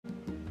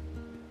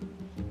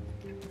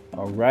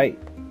All right,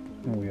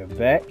 and we are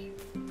back.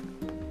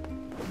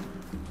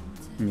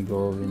 Let me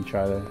go over and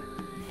try to.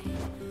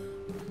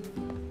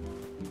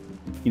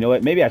 You know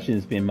what? Maybe I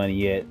shouldn't spend money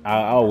yet.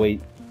 I'll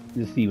wait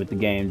to see what the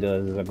game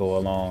does as I go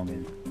along,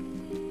 and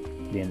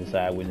then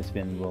decide when to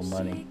spend a little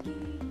money.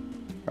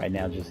 Right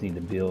now, just need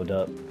to build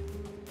up.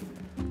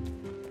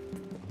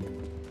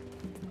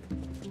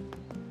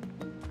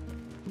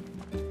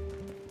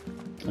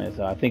 And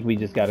so I think we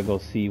just got to go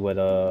see what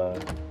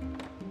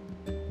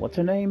what's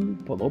her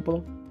name?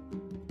 Popola?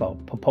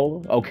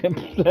 Popola? Okay,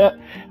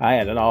 I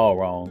had it all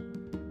wrong.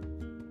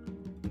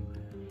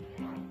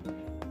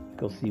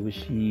 Go see what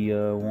she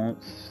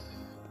wants.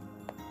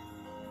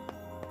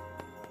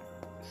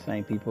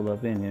 Same people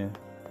up in here.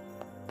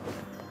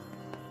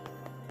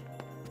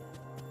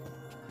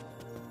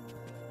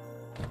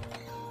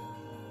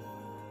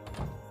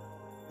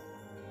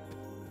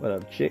 What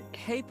up, chick?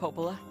 Hey,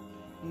 Popola.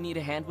 Need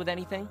a hand with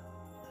anything?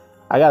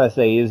 I gotta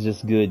say, it's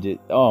just good to,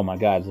 oh my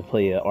god, to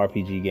play an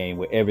RPG game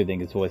where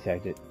everything is voice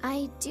acted.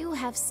 I do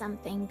have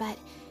something, but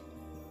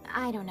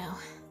I don't know.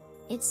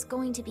 It's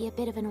going to be a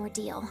bit of an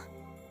ordeal.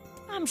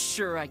 I'm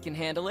sure I can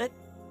handle it.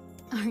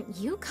 Aren't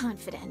you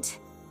confident?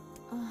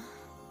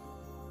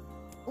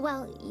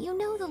 Well, you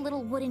know the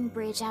little wooden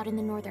bridge out in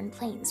the northern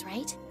plains,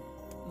 right?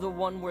 The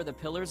one where the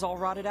pillars all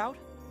rotted out?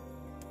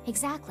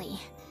 Exactly.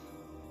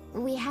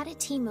 We had a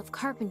team of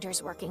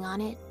carpenters working on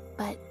it,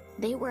 but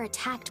they were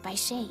attacked by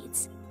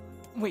shades.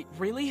 Wait,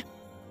 really?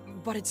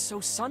 But it's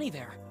so sunny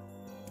there.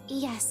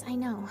 Yes, I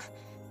know.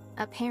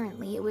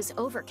 Apparently it was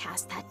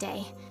overcast that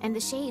day, and the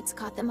shades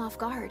caught them off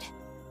guard.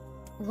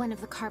 One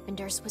of the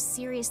carpenters was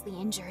seriously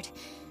injured,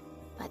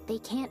 but they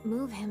can't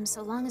move him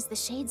so long as the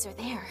shades are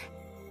there.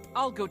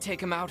 I'll go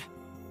take him out.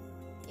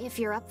 If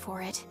you're up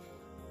for it.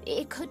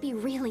 It could be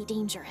really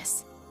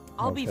dangerous.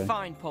 I'll be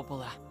fine,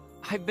 Popola.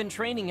 I've been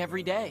training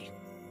every day.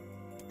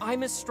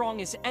 I'm as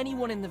strong as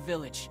anyone in the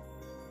village.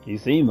 You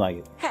seem like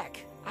it.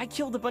 Heck, I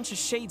killed a bunch of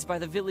shades by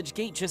the village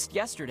gate just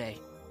yesterday.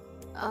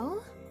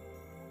 Oh?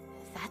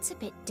 That's a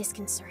bit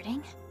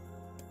disconcerting.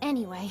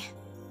 Anyway,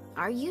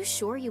 are you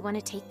sure you want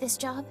to take this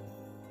job?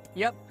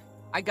 Yep,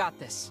 I got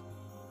this.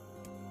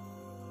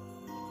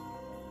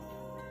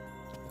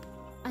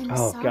 I'm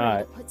Oh, sorry God.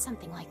 to put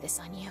something like this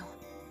on you.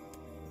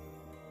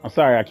 I'm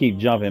sorry I keep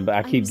jumping, but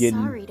I keep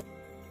getting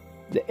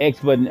the X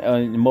button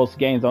in most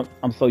games.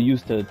 I'm so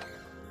used to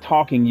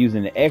talking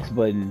using the X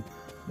button,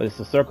 but it's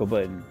the circle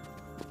button.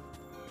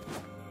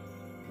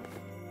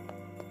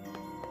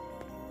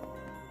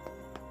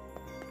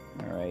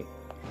 Alright.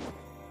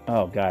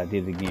 Oh god, I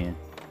did it again.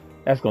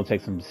 That's gonna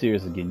take some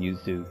serious getting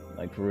used to,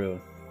 like for real.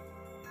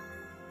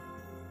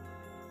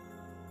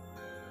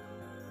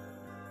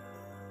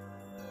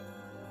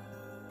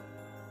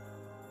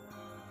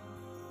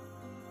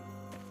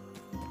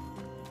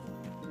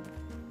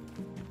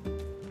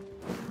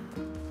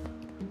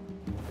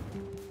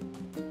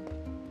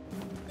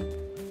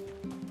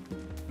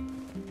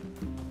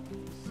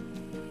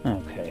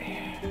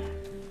 Okay.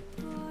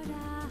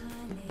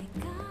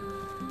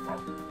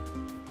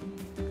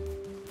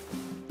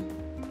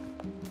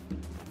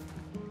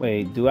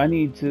 Wait, do I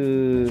need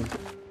to...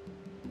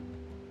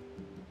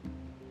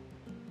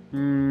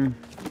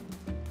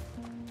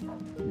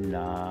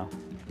 Nah.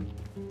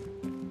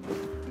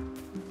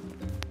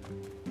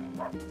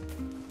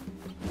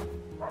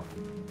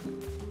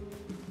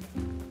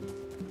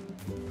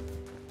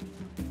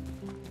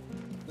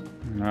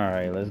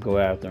 Alright, let's go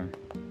after him.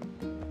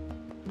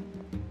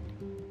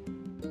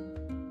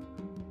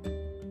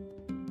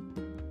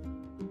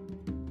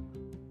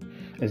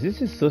 Is this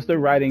his sister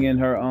writing in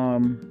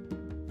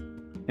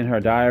her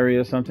diary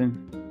or something?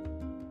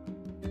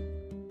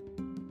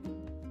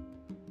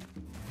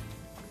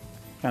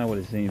 Kind of what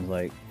it seems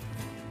like.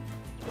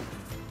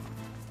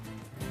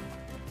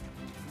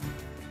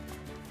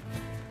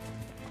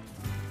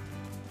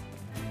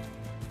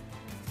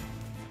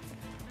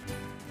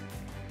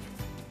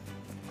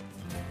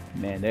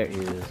 Man, there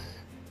is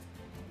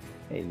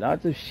a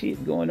lot of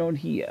shit going on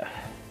here.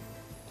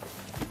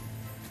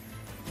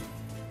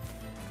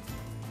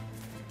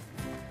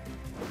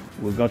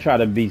 We're gonna try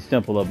to be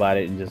simple about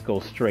it and just go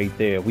straight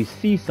there. If we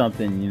see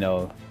something, you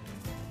know,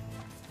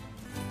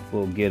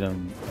 we'll get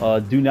them.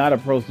 Do not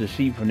approach the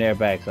sheep from their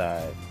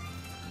backside.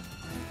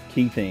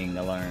 Key thing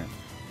to learn.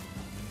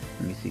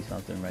 Let me see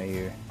something right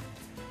here.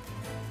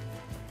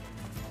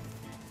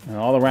 And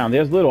all around,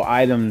 there's little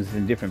items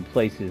in different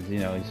places, you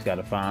know, you just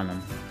gotta find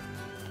them.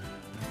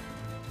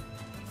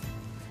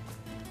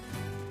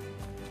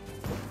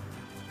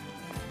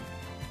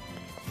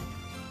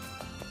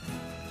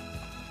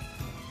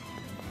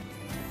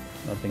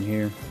 Nothing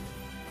here.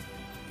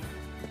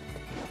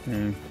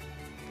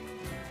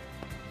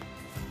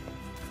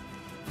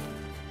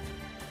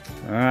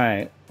 All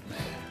right.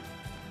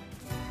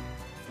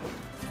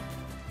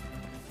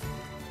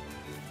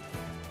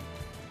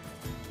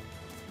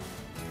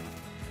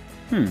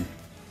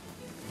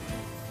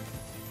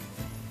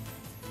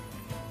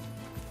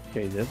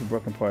 Okay, that's a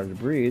broken part of the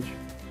bridge.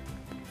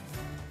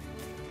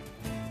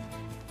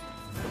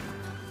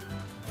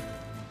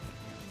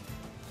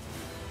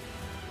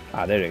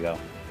 Ah, there they go.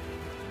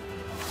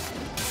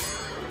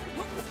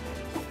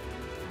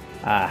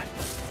 Ah.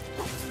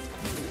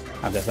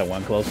 I guess I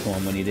wasn't close to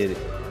him when he did it.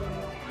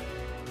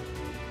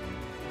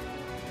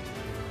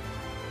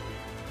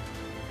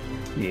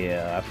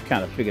 Yeah, I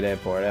kind of figured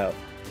that part out.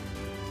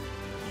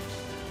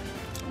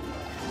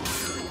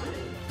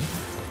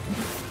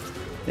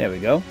 There we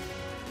go.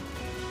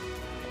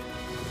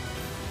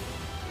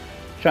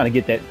 Trying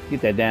to get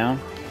that down.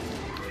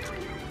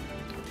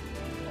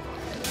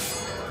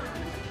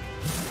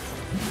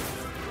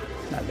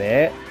 Not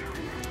bad.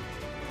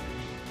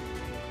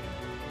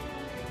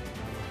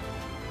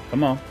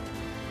 Come on.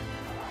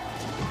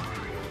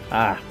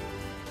 Ah.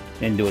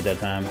 Didn't do it that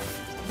time.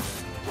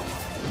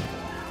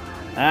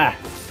 Ah.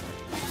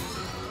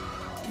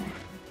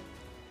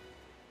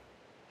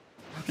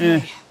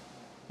 Okay.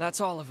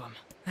 That's all of them.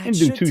 Didn't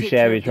do too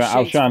shabby. I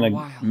was trying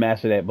to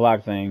master that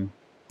block thing.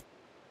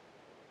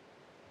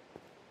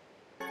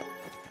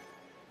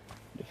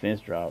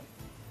 Defense drop.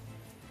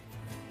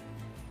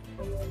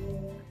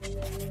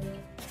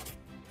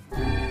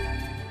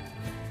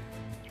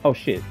 Oh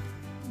shit.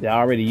 Did I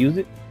already use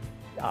it?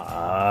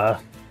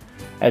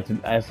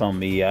 That's on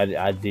me.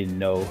 I didn't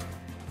know.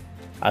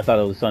 I thought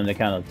it was something to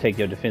kind of take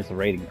your defensive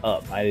rating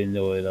up. I didn't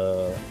know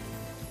it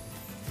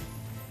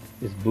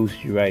just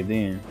boosts you right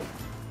then.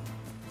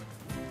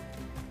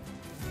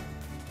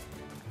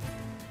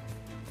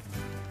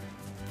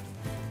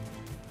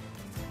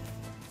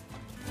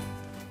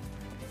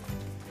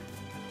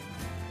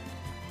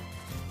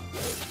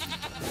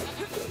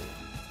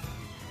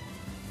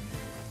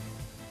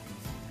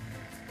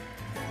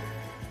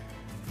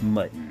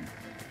 Mutton.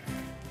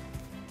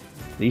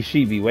 These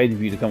sheep be waiting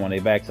for you to come on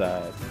their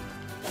backside.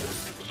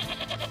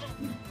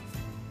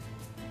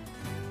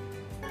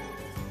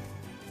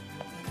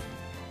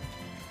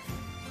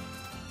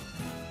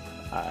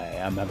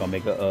 I'm not gonna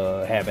make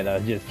a habit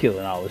of just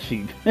killing all the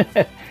sheep.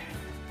 Because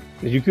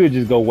you could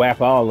just go whack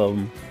all of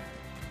them.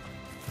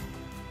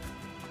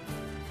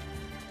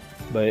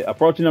 But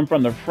approaching them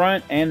from the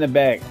front and the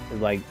back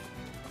is like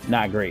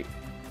not great.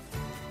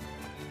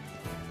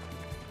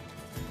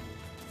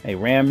 They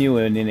ram you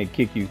and then they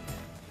kick you.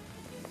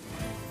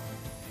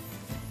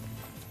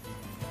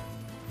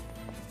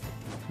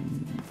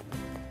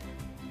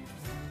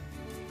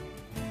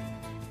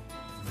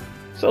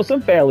 So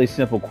some fairly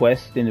simple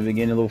quests in the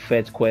beginning, little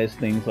fetch quests,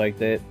 things like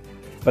that.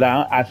 But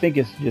I think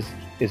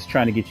it's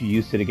trying to get you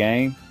used to the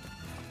game.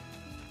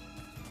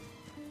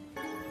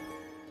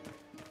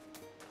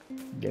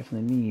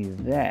 Definitely need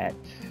that.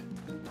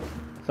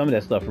 Some of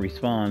that stuff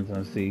respawns.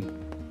 Let's see.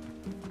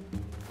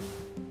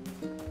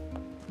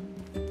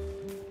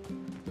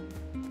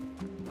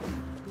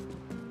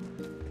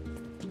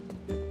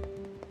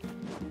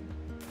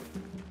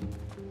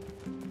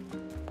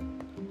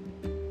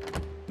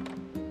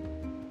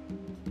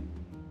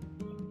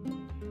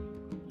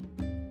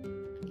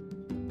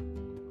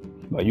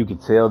 But you can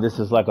tell this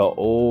is like an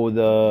old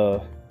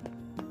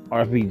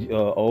RPG,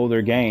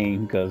 older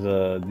game,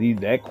 because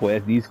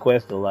these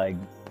quests are like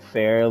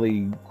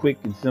fairly quick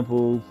and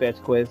simple fetch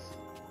quests.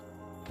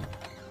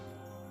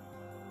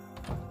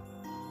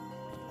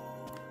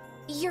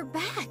 You're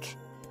back.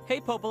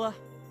 Hey, Popola.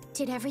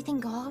 Did everything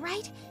go all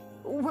right?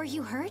 Were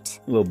you hurt?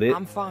 A little bit.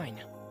 I'm fine.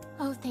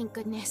 Oh, thank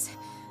goodness.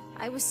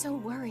 I was so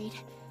worried.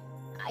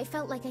 I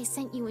felt like I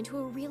sent you into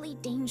a really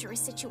dangerous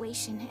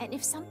situation, and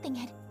if something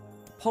had...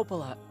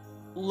 Popola,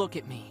 look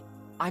at me.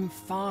 I'm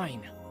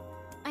fine.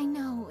 I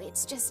know,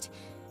 it's just...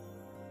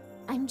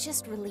 I'm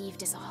just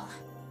relieved is all.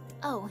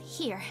 Oh,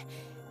 here.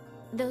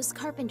 Those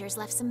carpenters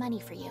left some money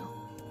for you.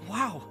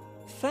 Wow,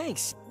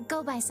 thanks.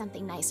 Go buy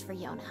something nice for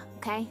Yona,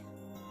 okay?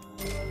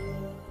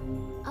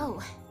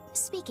 Oh,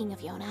 speaking of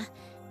Yona,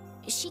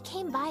 she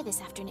came by this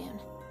afternoon.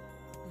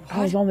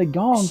 I was only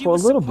gone She for a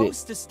little was bit.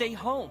 supposed to stay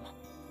home.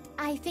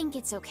 I think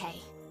it's okay.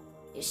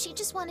 She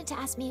just wanted to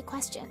ask me a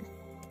question.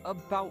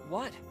 About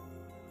what?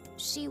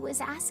 She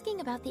was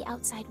asking about the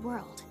outside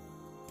world.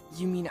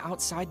 You mean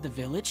outside the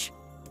village?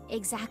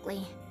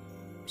 Exactly.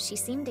 She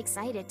seemed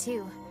excited,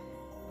 too.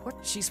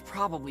 She's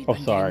probably Oh,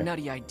 been sorry. getting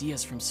nutty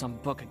ideas from some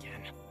book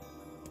again.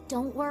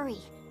 Don't worry.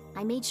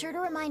 I made sure to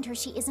remind her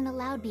she isn't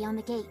allowed beyond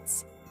the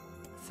gates.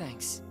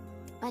 Thanks.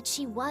 But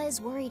she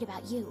was worried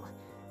about you,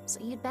 so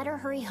you'd better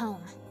hurry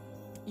home.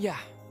 Yeah,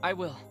 I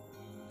will.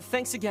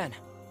 Thanks again.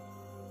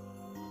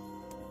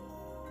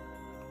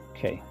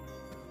 Okay.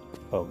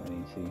 Oh, I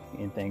need to see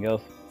anything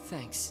else.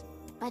 Thanks.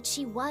 But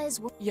she was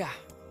Yeah.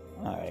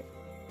 All right.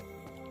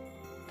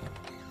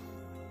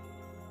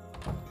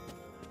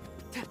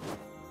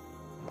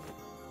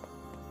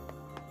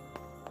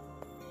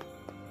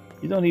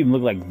 You don't even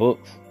look like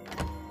books.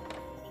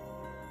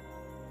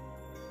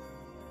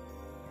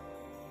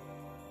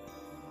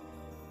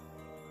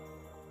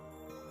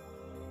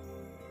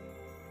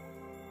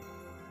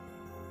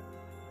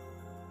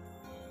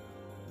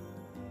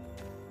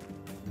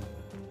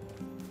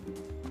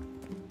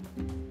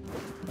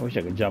 I wish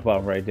I could jump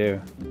off right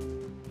there.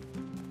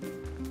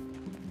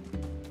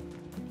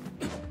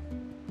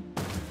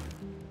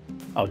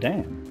 Oh,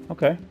 damn.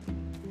 Okay.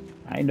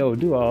 I didn't know it would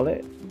do all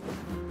that.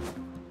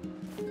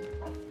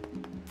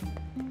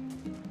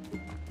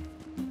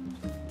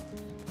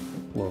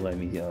 let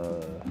me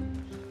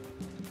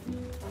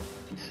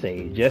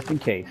save just in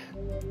case.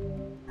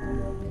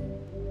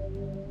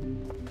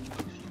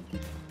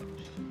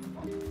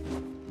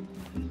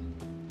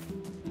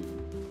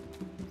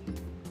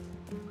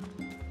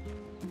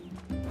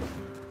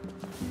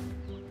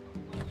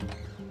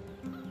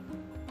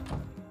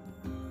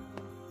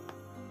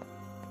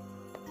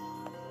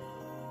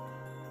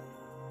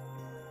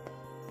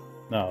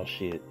 Oh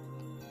shit.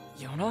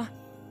 Yona?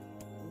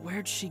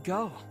 Where'd she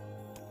go?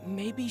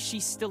 Maybe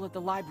she's still at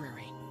the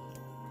library.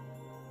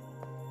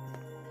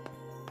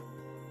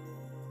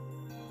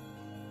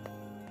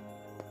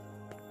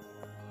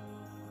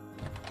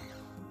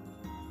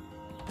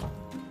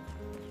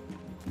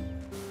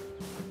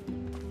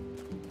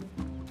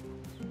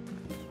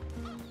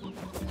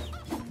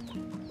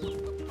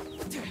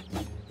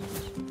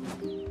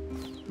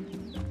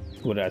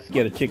 Would I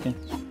scare the chicken?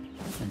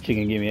 And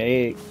chicken give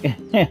me an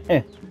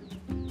egg.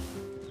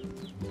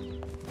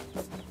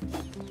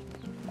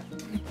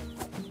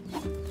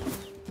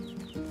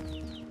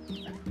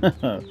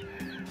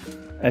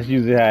 That's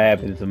usually how it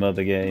happens in some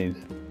other games.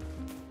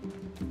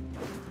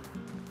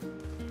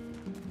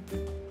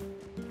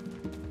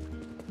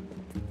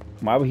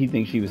 Why would he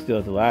think she was still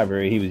at the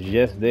library? He was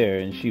just there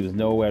and she was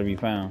nowhere to be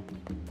found.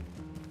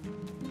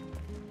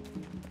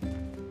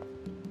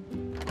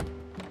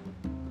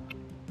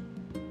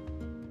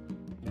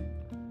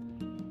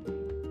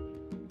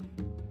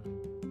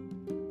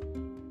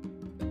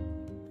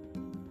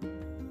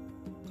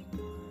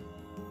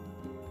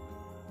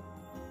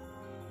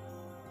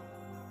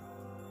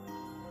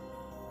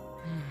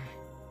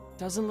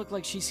 Doesn't look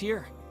like she's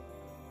here.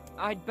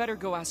 I'd better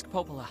go ask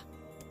Popola.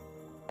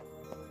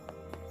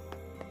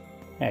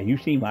 Hey, you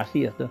seen my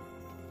siesta?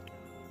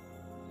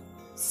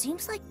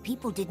 Seems like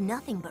people did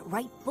nothing but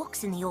write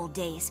books in the old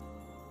days.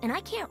 And I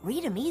can't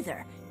read them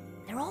either.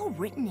 They're all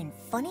written in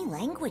funny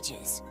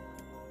languages.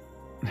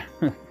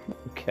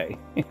 Okay.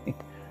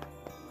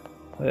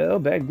 Well,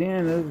 back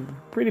then it was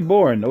pretty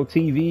boring. No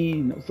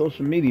TV, no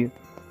social media.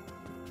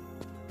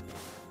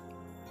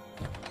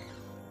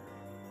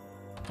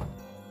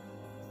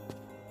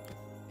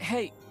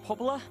 Hey,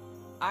 Popola?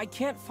 I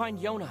can't find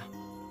Yona.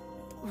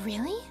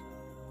 Really?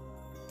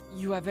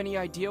 You have any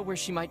idea where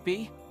she might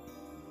be?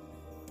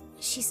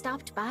 She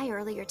stopped by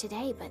earlier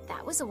today, but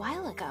that was a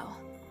while ago.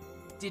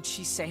 Did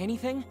she say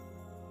anything?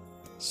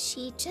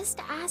 She just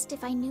asked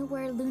if I knew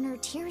where lunar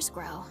tears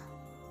grow.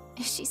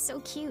 She's so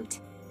cute.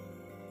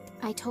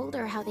 I told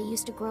her how they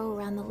used to grow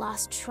around the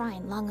lost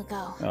shrine long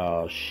ago.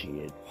 Oh,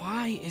 shit.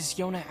 Why is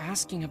Yona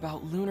asking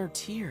about lunar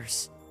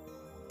tears?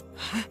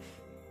 Huh?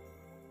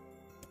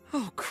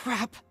 Oh,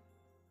 crap.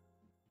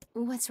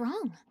 What's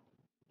wrong?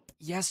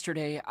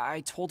 Yesterday,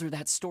 I told her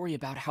that story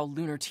about how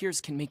lunar tears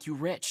can make you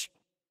rich.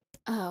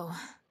 Oh.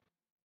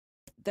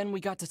 Then we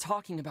got to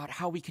talking about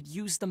how we could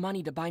use the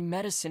money to buy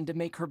medicine to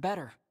make her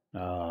better.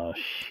 Oh,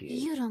 shit.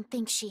 You don't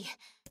think she...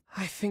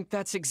 I think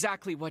that's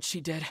exactly what she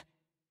did.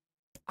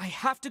 I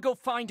have to go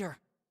find her.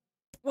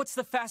 What's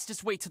the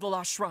fastest way to the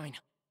Lost Shrine?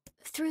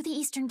 Through the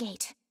Eastern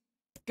Gate.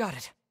 Got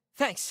it.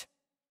 Thanks.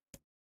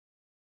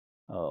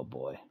 Oh,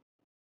 boy.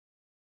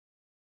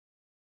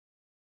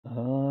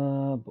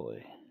 Oh,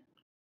 boy.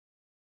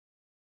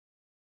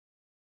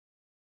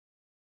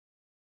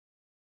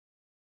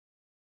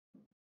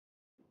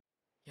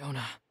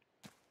 Yona,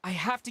 I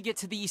have to get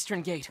to the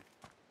Eastern Gate.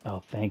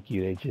 Oh, thank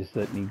you. They just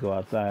let me go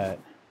outside.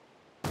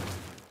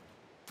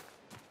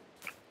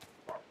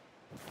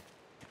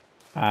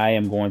 I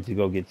am going to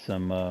go get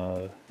some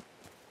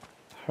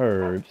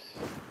herbs.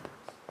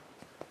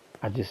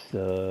 I just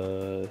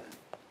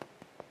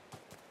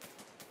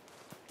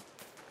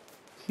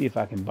see if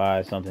I can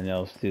buy something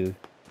else too,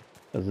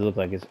 because it looks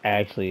like it's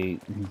actually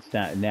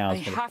now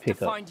it's I gonna have to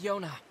pick up. find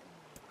Yona.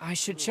 I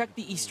should check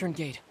the Eastern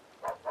Gate.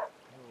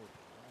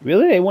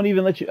 Really? They won't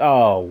even let you?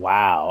 Oh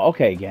wow.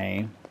 Okay,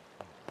 game.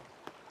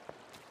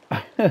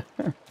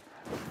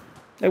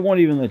 They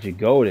won't even let you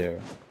go there.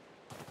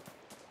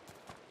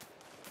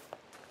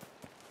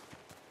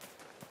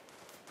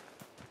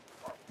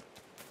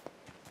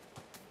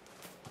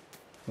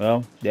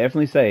 Well,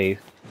 definitely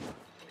save.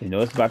 You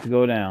know it's about to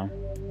go down.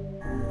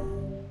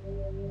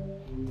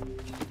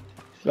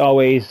 There's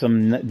always the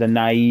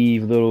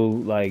naive little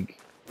like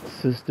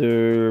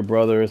sister or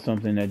brother or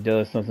something that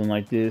does something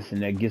like this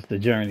and that gets the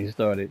journey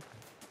started.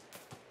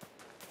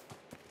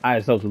 I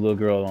just hope the little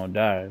girl don't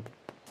die.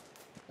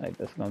 Like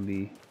that's gonna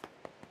be.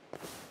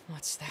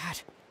 What's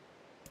that?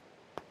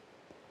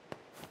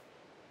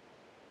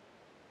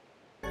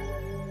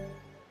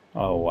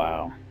 Oh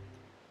wow.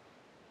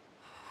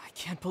 I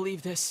can't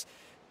believe this.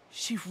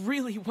 She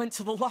really went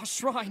to the Lost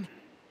Shrine.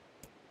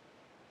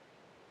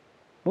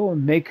 What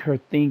would make her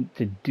think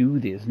to do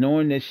this,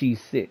 knowing that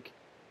she's sick?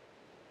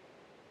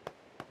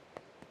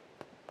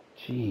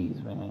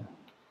 Jeez, man.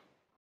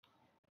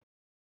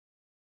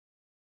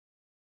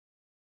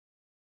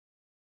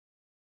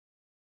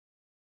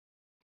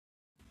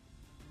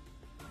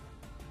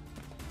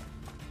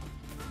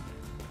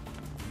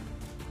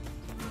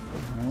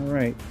 All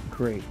right,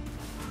 great.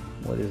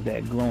 What is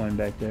that glowing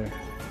back there?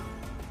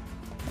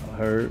 Oh,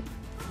 herb.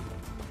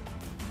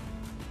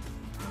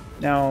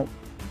 Now,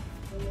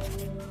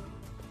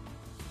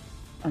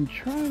 I'm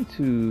trying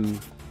to...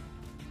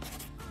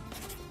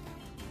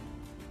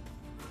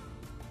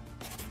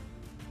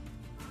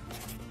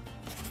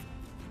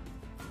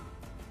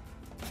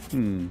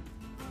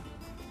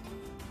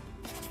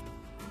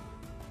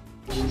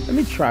 Let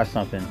me try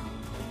something.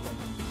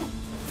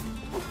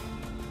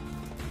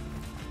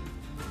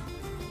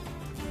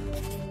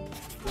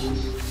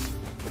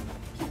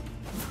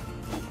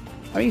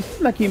 I mean, it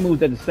seems like he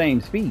moves at the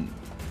same speed.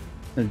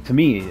 To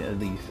me, at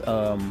least.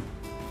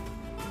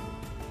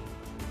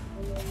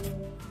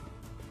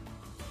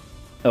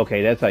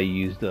 Okay, that's how you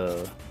use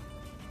the...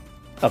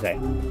 Okay.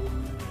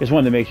 Just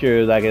wanted to make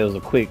sure like it was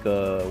a quick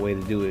way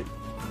to do it.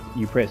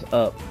 You press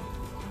up.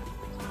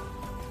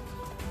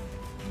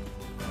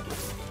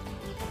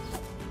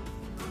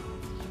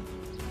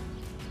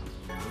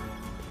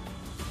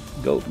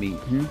 Goat meat,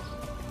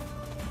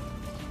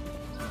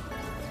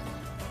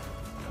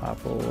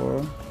 Copper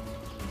ore.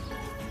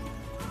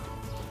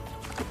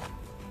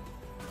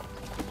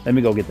 Let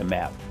me go get the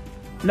map.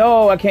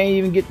 No, I can't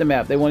even get the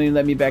map. They won't even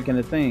let me back in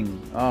the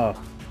thing. Oh,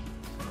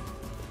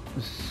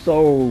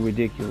 so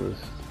ridiculous.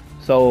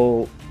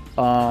 So,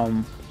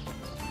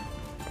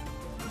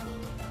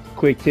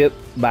 quick tip: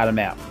 buy the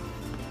map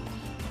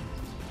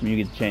when you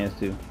get the chance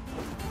to.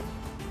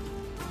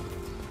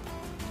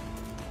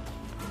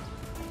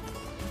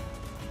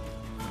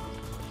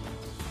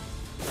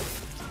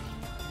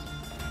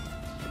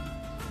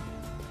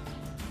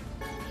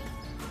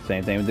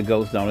 Same thing with the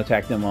ghosts. Don't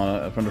attack them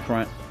from the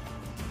front.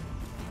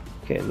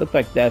 Okay, it looks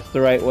like that's the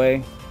right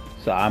way.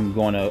 So I'm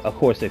going to, of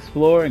course,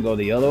 explore and go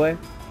the other way.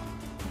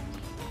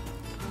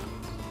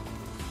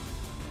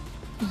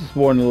 Just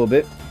exploring a little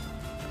bit.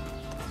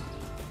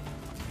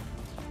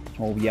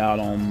 Hope y'all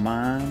don't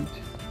mind.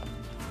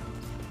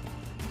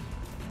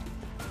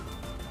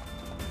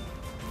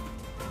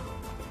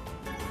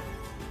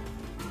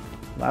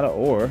 A lot of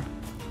ore.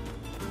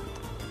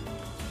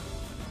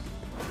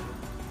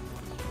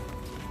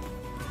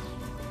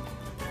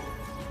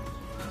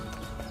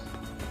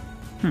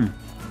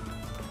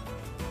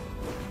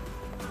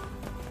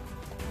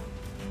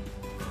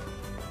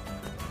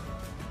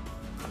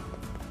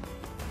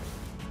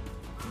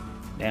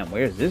 Damn,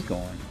 where is this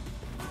going?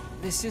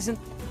 This isn't...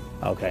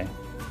 Okay.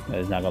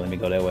 It's not gonna let me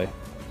go that way.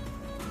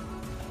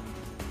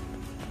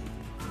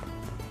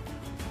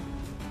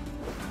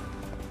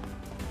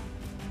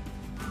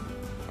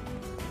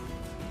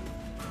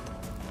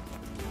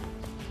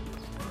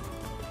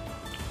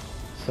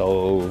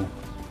 So,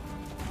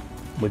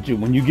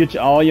 when you get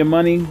all your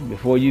money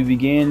before you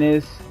begin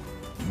this,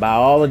 buy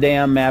all the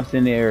damn maps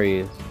in the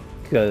areas,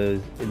 because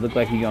it looks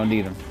like you're gonna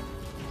need them.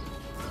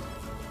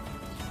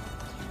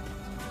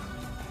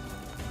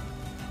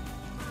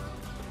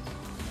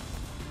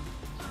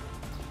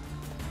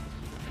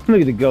 Look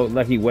at the goat,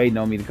 like he waiting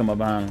on me to come up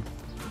behind him,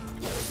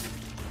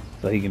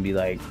 so he can be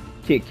like,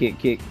 kick, kick,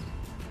 kick.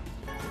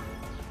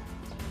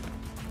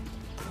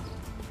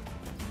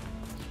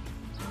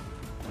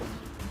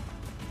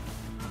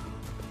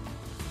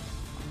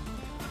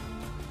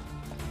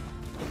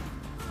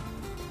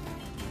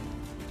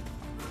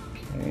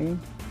 Okay.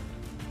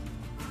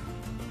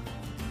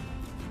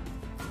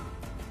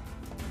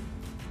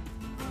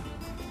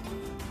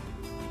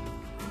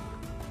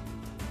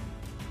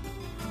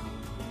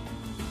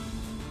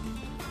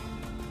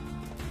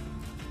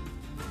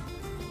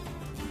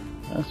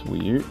 That's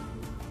weird.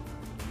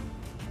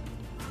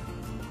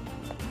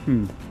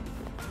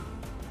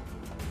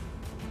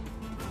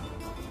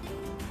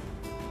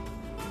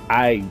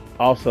 I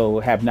also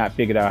have not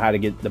figured out how to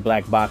get the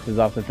black boxes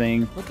off the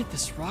thing. Look at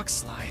this rock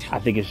slide. I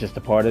think it's just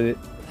a part of it.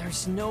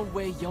 There's no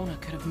way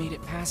Yona could have made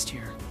it past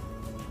here.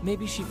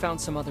 Maybe she found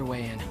some other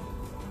way in.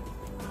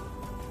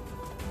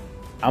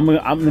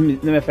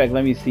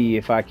 Let me see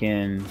if I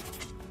can,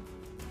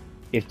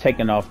 if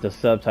taking off the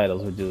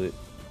subtitles would do it.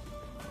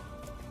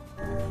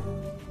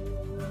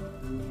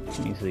 Let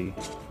me see.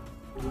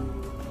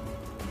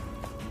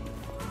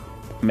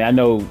 I mean, I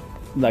know you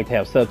like to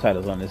have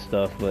subtitles on this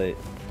stuff, but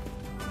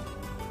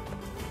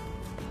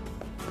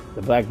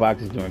the black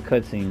boxes during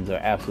cutscenes are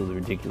absolutely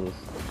ridiculous.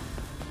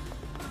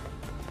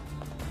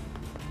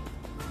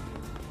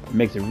 It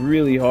makes it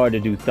really hard to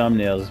do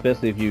thumbnails,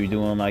 especially if you're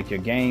doing like your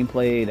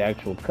gameplay, the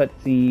actual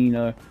cutscene,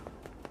 or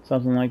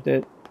something like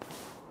that.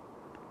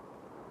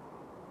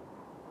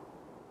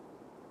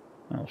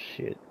 Oh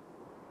shit.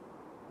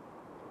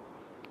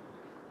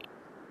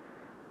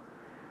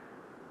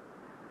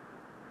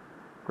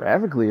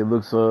 Graphically, it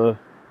looks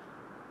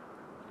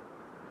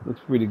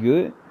pretty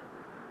good.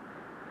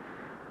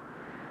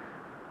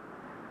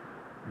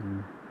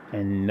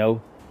 And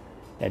no,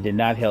 that did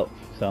not help.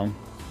 So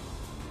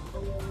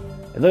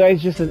it looks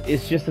like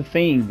it's just a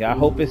thing. I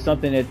hope it's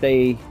something that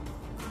they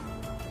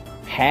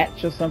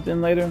patch or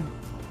something later.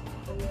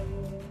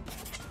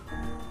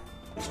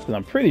 Because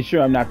I'm pretty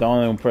sure I'm not the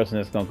only one person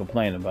that's gonna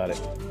complain about it.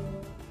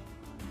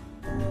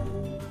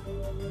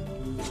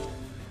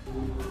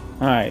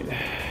 All right.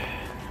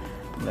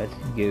 Let's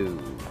go.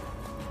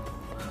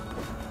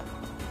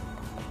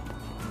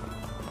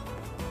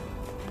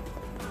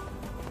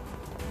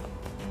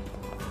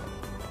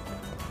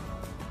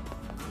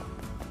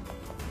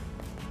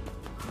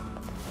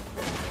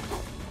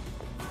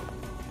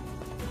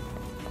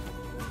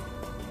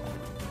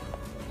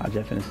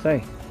 just finna say.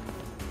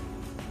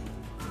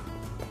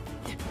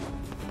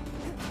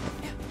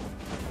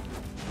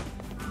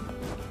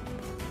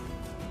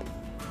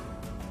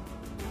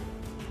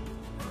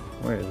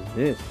 Where is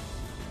this?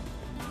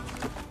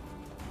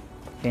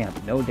 Damn,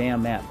 no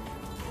damn map.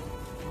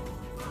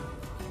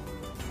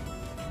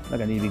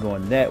 Like I need to be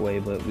going that way,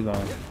 but we're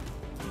gonna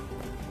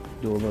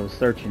do a little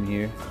searching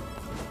here.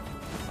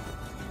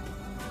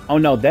 Oh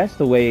no, that's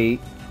the way.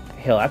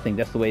 Hell, I think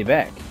that's the way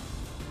back.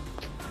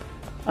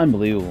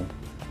 Unbelievable.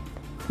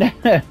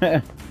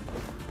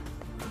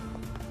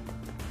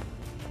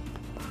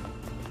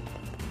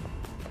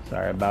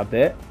 Sorry about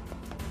that.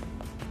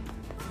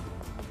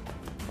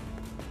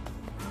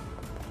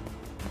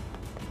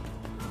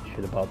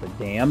 Should have bought the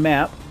damn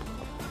map.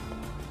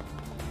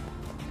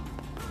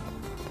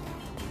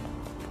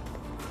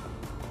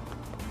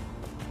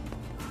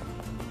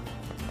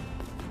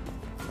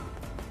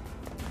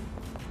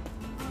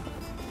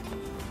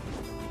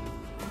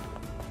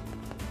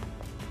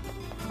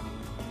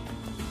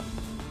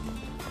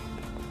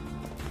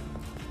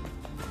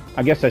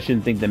 I guess I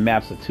shouldn't think the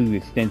maps are too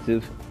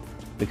extensive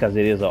because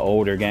it is an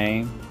older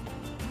game.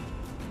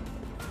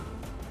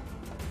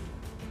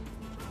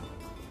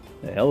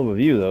 A hell of a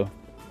view though.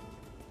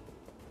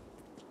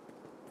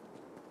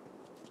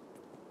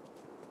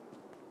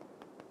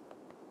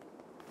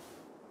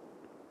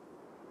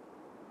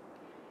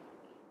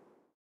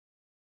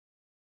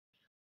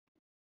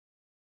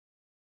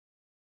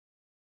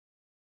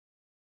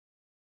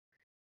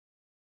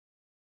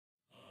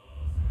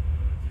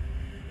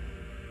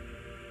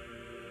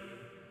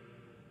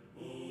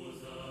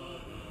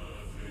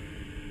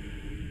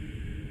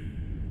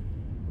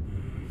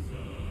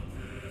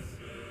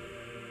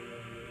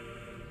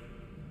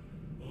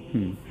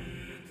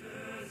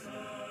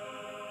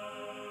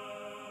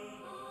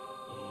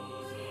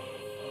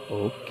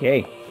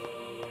 Okay.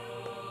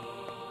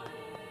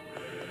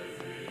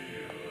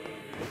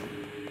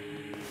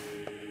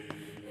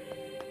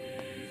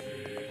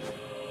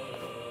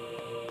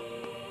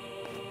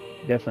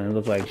 Definitely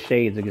look like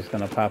shades are just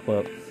gonna pop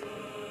up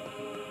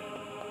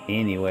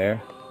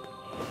anywhere.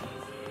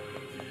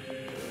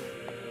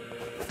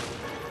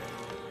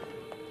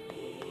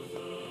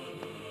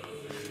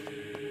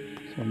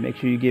 So make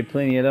sure you get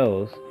plenty of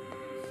those.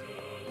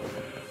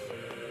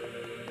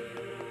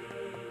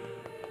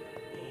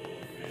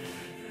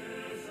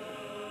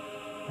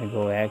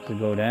 Actually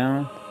go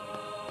down.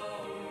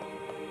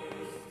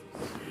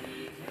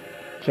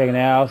 Checking the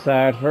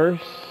outside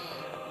first.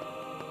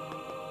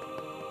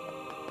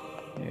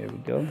 There we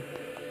go.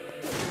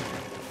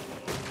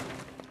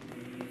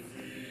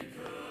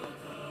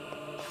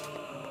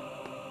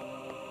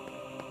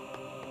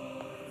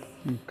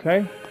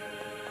 Okay.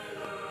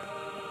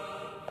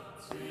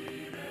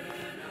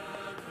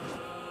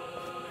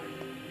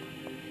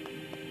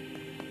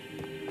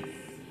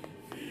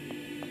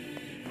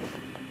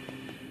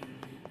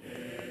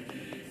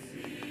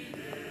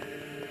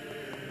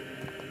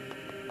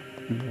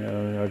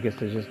 I guess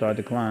they just start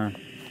to climb.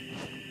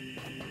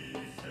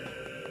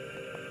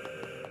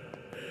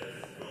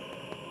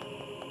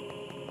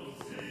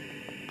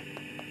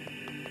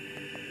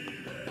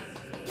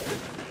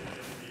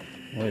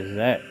 What is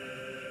that?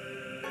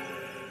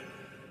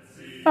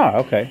 Oh,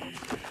 okay.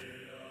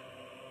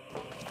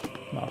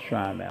 Lost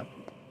shrine map.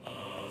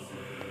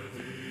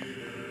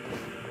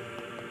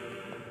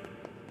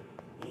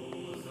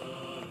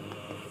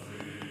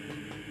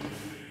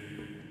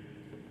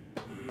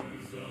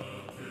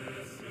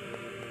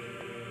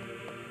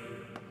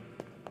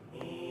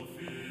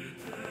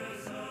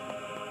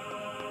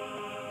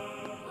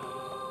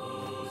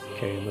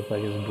 Okay, it looks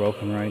like it's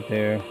broken right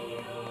there.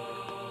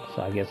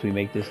 So I guess we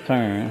make this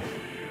turn.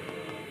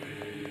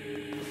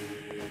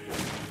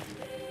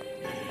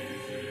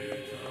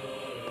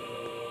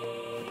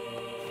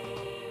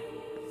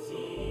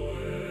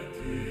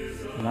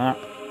 Not.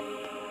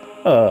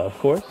 Of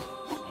course.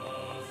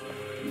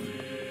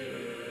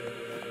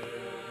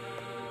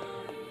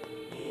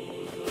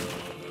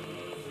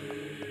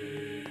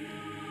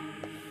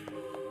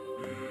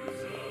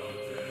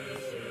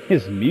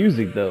 His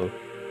music though.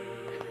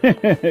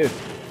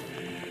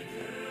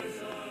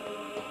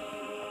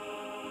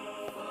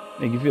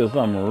 Make you feel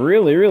something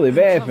really, really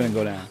bad finna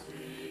go down.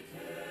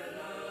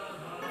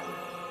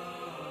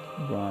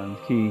 Bronze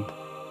key.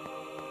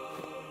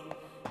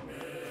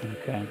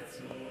 Okay.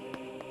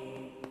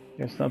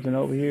 There's something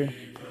over here.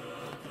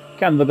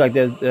 Kind of look like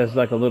there's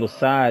like a little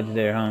side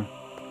there, huh?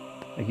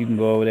 Like you can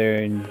go over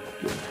there and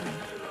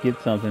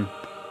get something.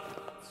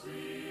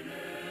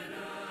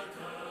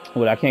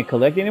 What, I can't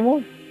collect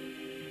anymore?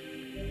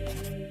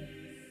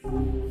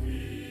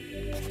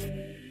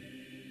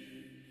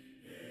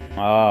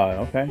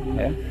 Oh, okay.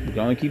 Yeah, you can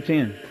only keep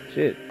 10.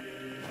 Shit.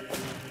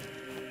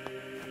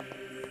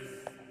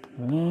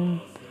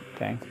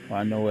 Okay. Well,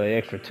 I know where the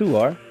extra 2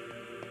 are.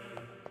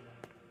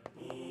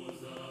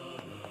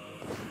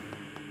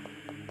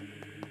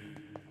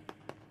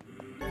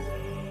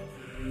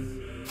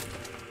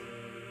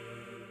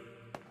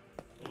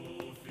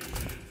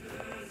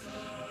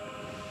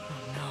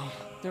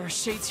 There are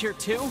shades here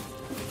too?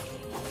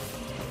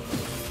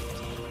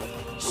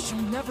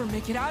 never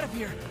make it out of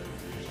here.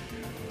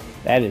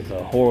 That is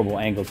a horrible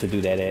angle to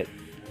do that at.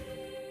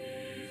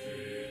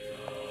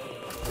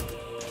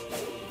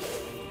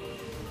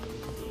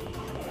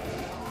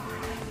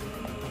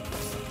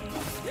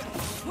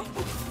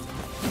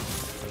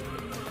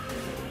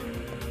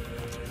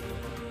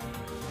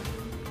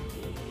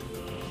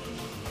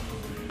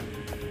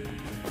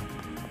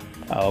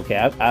 Oh,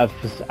 okay, I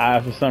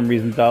for some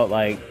reason thought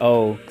like,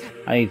 oh,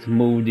 I need to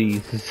move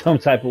these some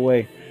type of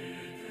way.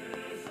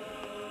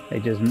 They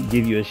just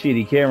give you a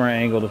shitty camera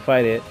angle to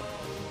fight it.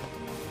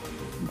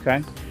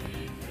 Okay.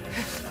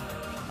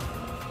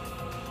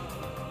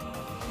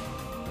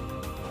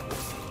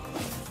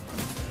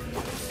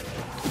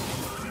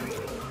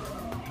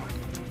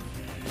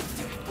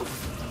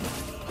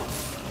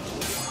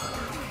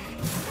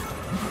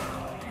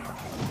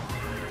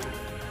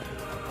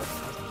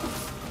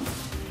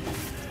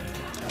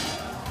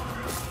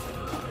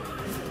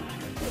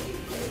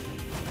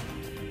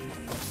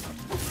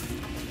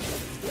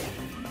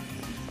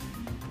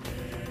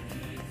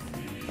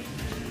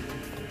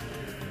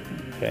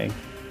 Okay.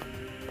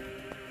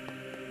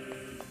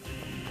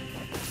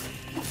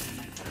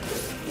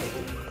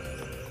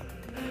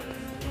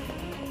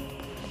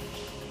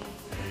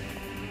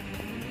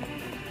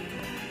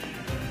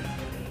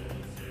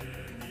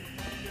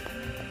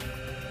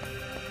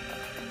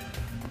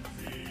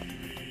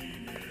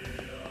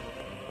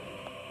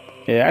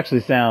 It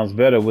actually sounds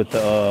better with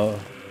the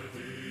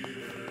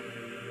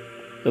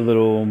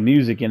little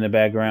music in the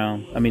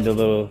background. I mean the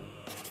little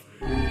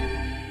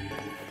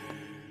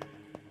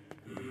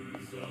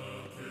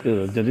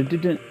when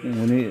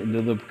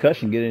the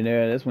percussion get in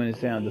there, that's when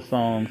the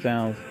song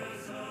sounds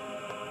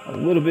a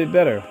little bit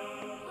better.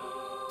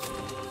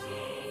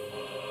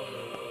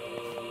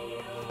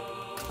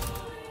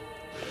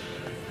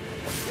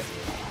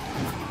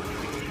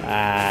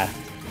 Ah.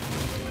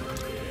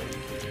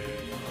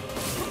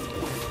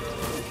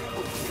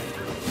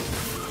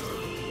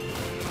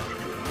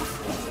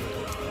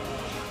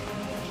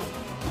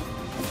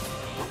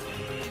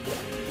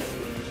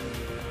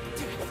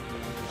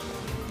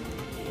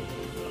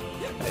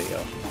 There you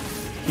go.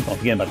 Keep on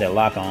forgetting about that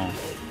lock on.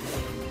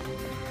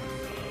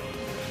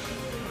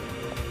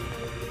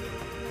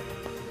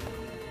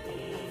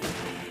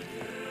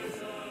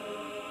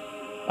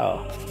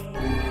 Oh.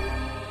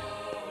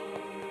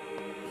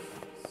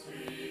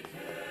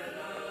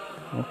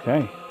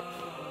 Okay.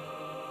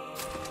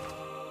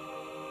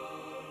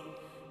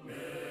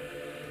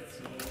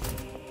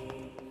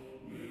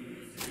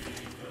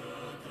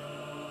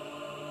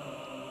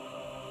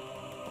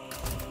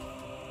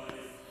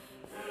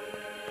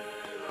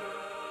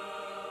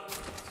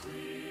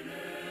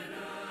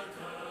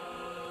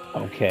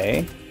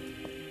 Okay.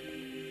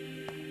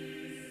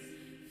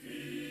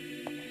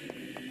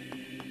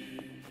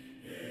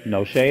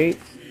 No shades.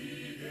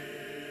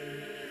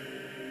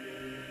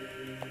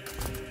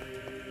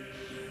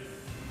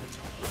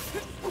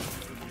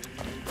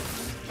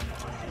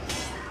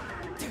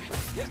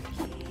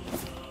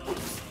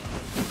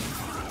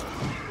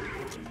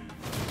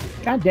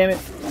 God damn it.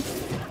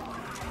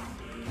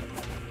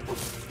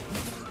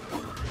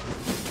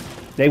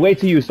 They wait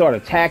till you start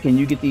attacking,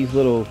 you get these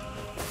little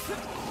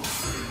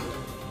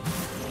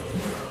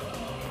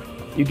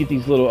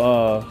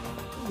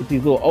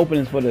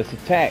openings for this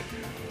attack.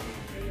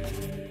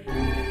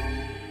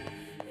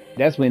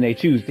 That's when they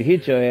choose to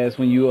hit your ass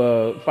when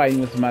you fighting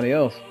with somebody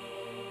else.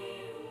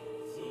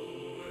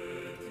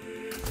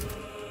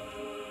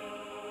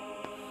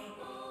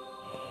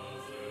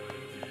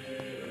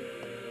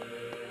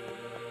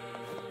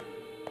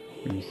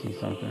 Let me see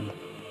something.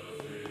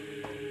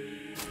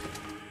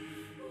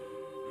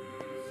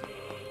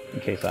 In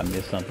case I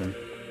missed something.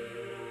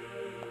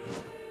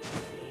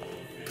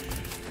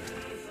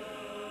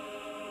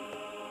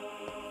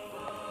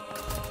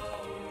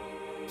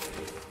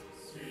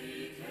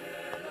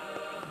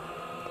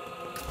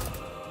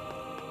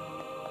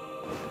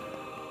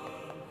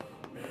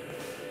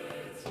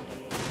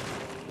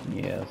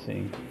 Yeah, let's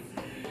see.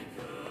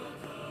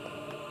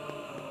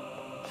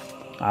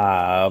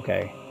 Ah,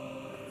 okay.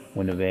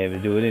 Wouldn't have been able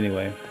to do it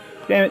anyway.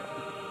 Damn it.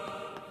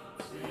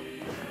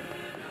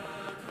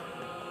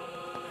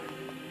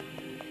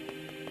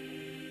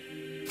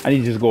 I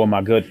need to just go with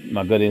my gut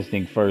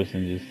instinct first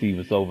and just see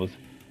what's over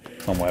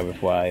somewhere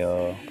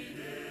before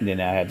then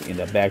I have to end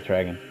up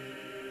backtracking.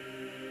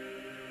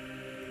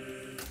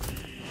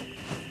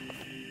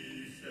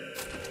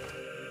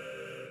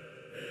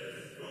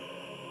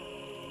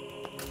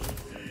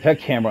 That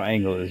camera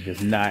angle is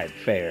just not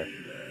fair.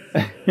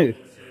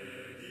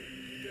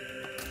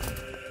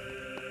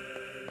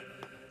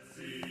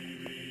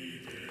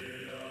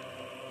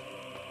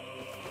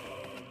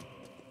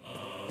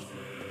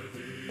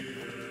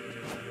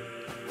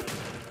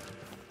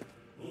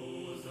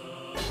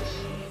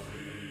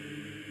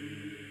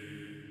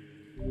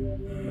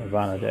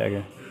 Nirvana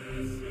dagger.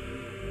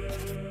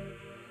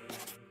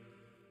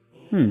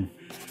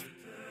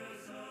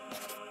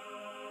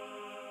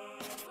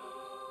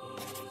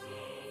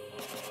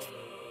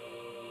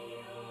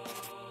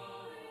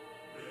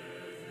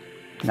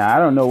 Now, I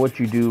don't know what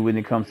you do when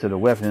it comes to the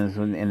weapons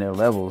in their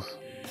levels.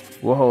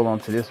 We'll hold on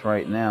to this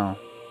right now.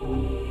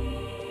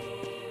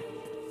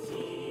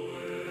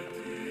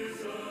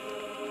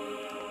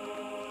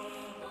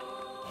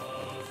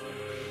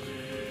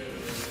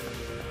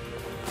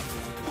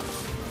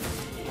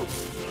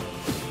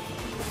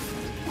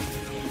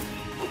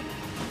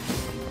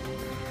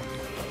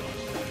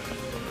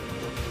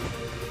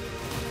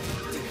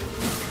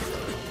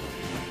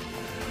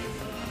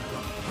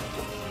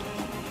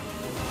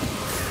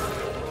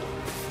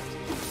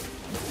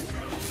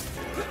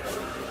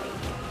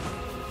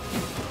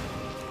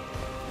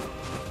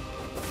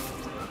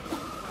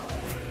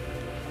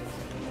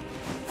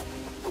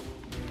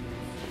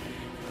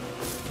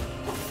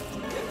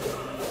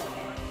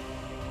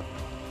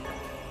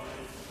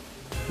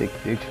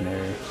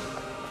 Dictionary.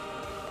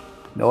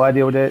 No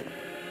idea what that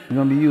is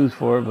gonna be used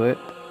for, but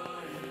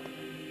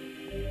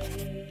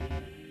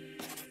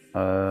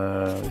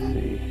let's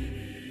see.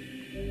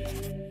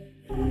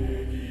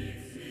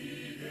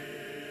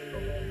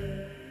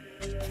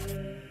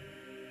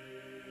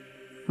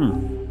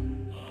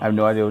 I have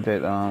no idea what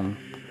that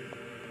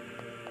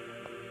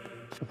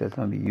what that's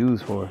gonna be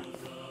used for.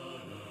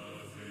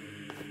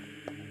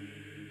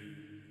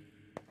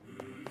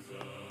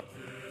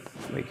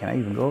 Wait, can I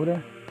even go over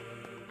there?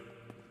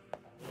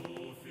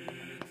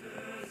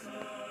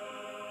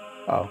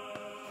 Oh.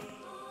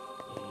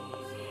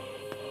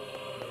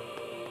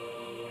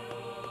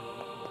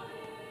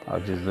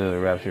 I'll just literally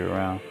wrap you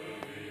around.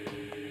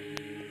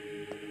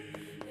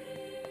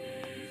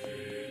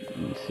 Let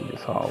me see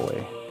this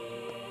hallway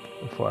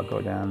before I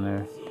go down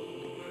there.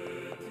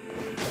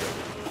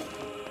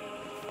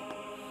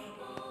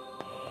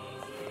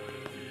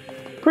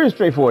 Pretty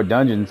straightforward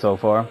dungeon so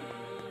far.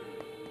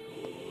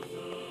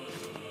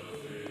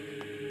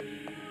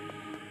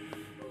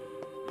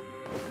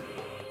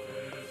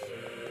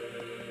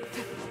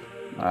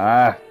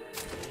 Ah,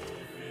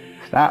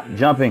 stop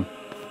jumping.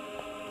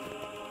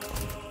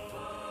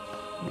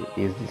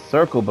 It is the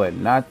circle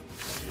button, not.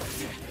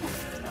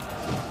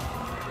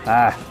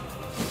 Ah.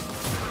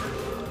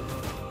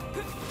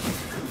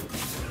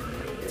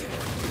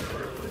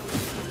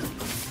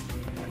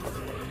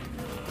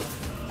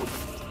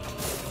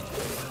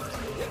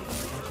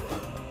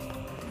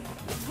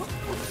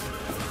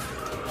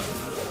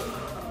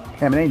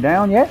 Damn, it ain't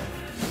down yet?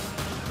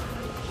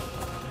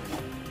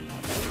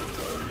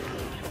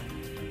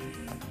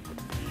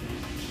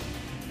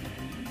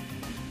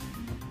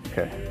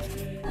 Okay.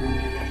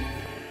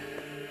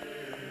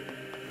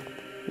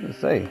 What does it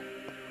say?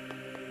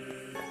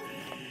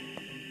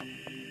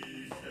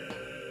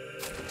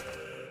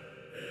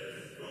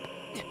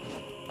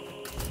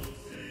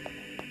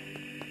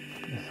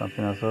 There's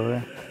something else over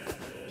there?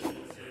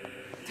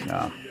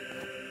 No.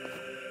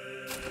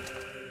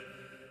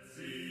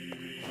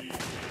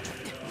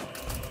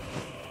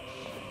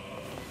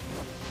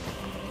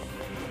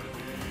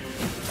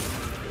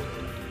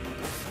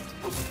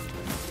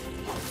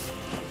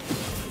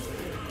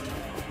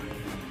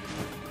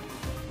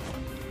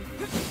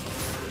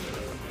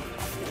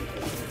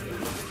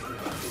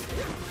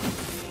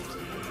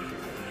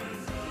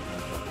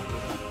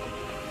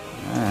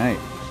 Alright.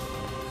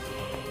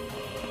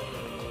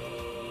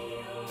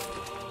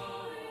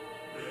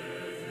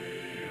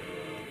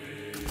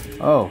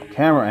 Oh,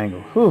 camera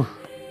angle. Whew.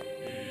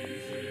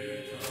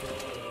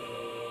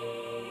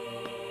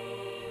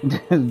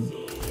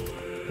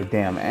 The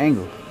damn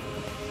angle.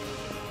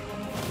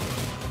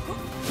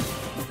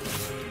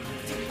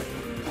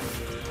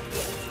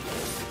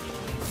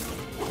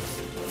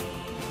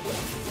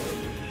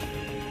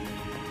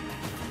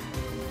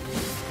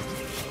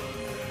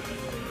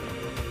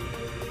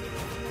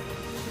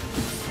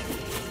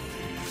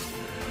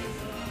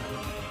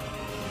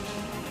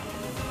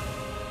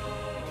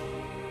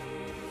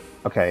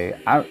 Okay,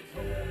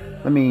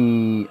 let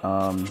me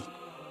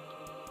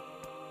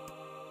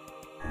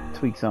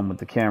tweak something with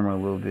the camera a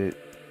little bit.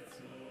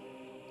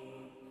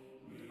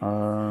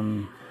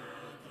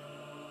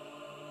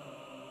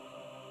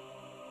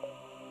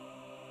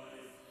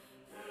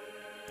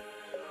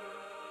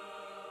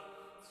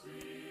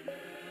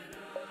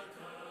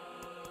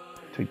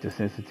 Tweak the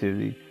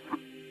sensitivity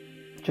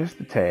just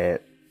a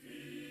tad.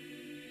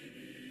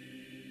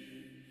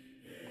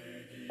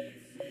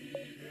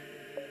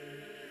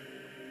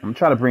 I'm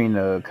trying to bring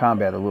the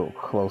combat a little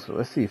closer.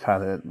 Let's see how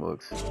that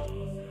looks.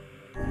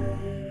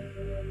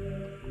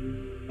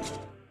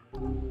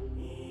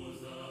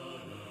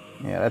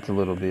 Yeah, that's a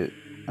little bit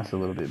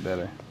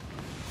better.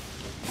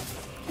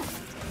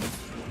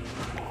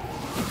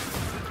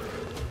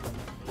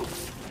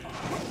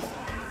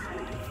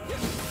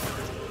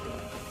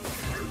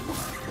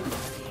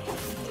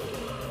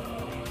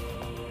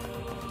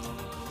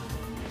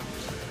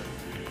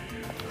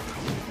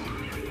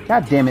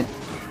 God damn it.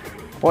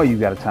 Boy, you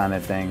gotta time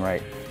that thing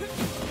right.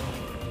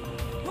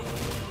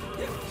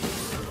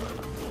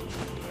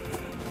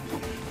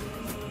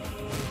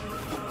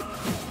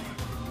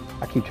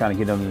 I keep trying to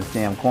get under this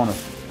damn corner.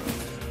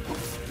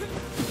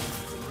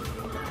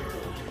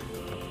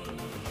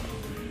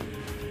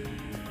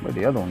 Where'd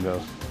the other one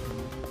go?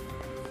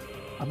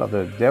 I thought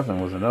there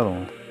definitely was another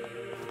one.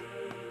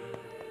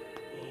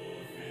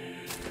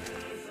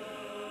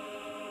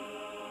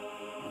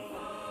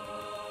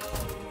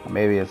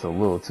 Maybe it's a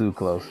little too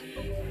close.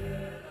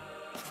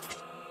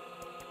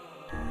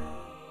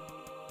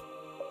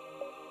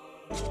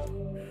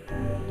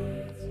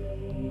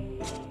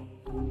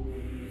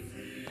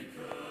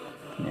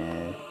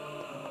 Yeah.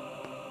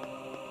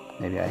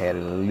 Maybe I had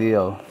it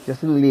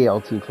just a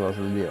little too close,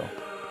 a little.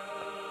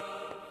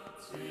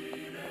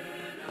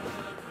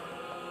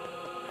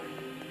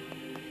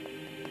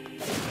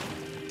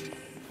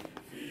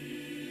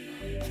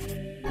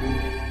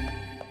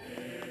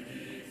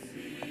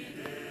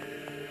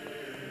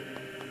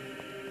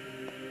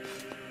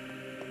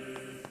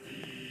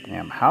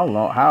 Damn,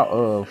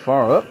 how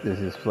far up is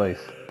this place?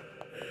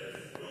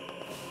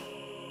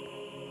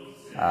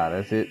 Ah,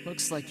 that's it.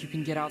 Looks like you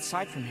can get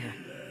outside from here.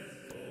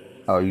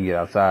 Oh, you can get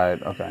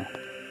outside. Okay.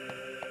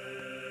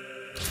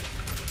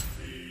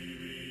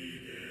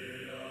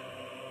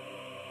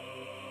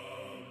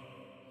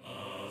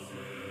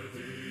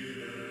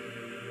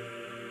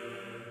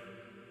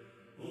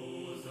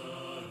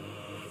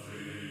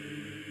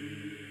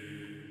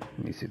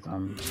 Let me see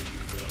something.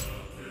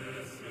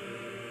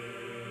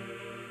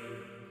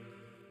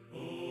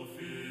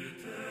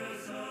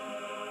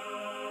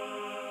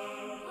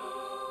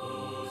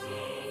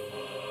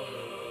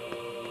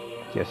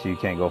 Guess you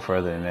can't go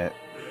further than that.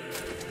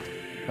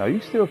 No, you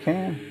still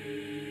can.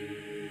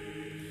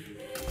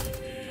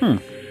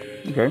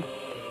 Okay.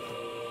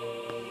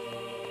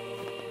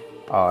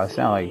 Oh, it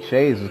sounded like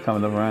Shades was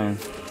coming up around.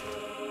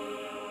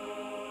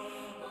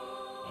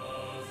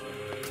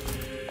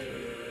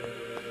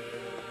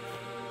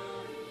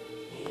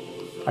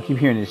 I keep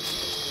hearing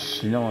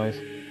this noise.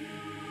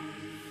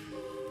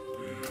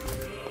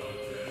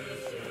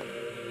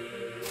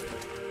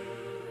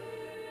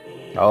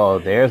 Oh,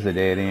 there's the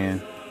dead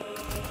end.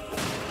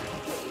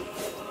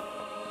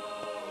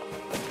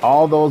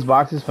 All those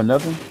boxes for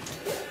nothing?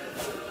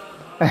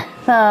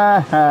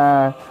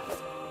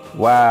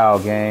 Wow,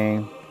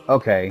 game.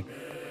 Okay.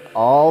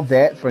 All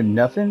that for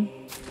nothing?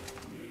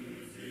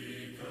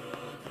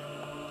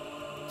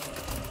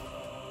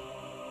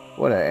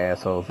 What an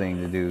asshole thing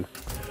to do.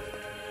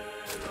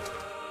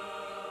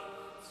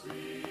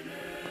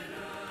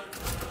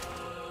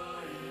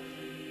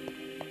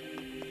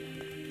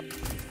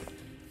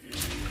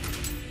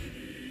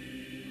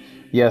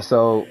 Yeah,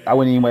 so I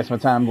wouldn't even waste my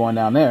time going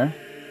down there.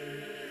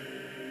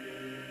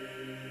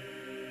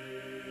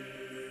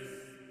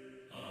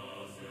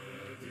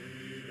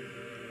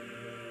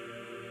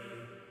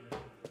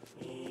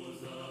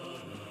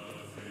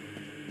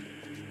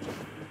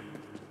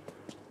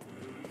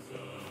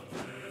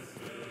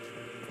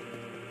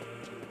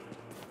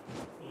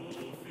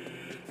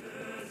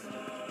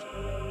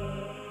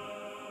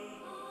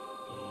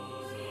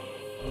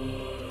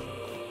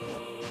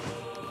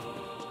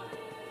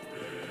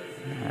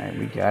 Alright,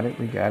 we got it,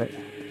 we got it.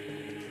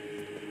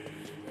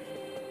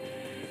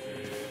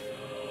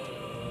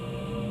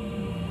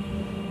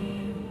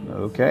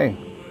 Okay.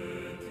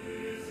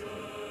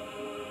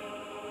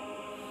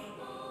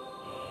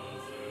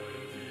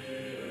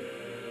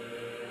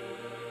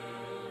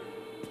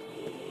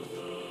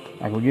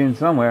 Like we're getting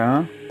somewhere,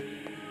 huh?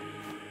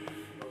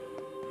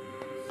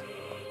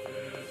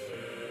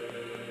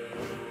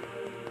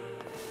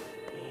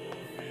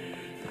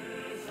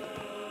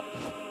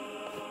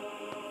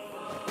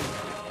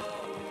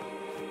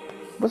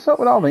 What's up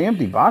with all the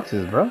empty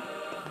boxes, bro?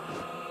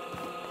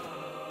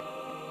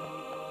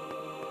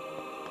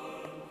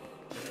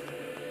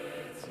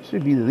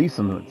 Should be at least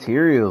some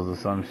materials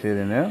or some shit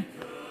in there.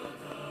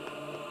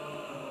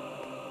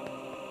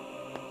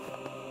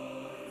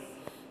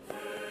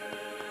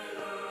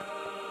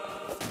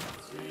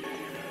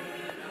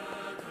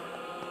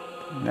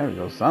 There we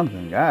go,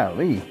 something.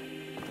 Golly.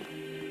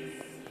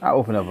 I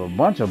opened up a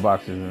bunch of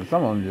boxes and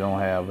some of them don't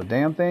have a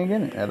damn thing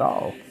in it at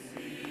all.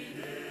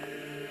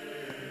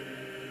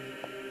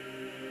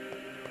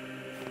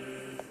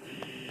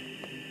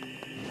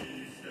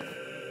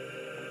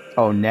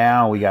 Oh,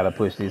 now we gotta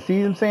push this. See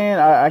what I'm saying?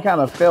 I kind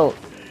of felt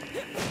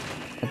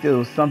like there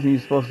was something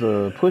you're supposed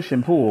to push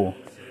and pull.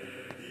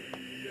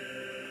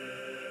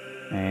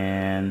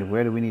 And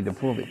where do we need to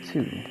pull it to?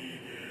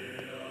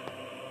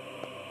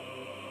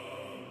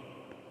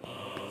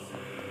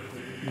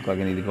 Looks like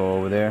I need to go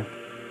over there.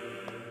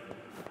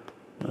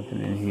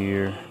 Nothing in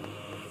here.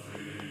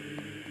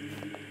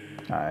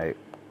 Alright.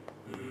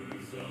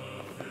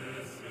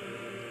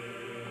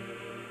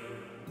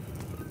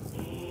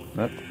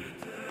 Nope.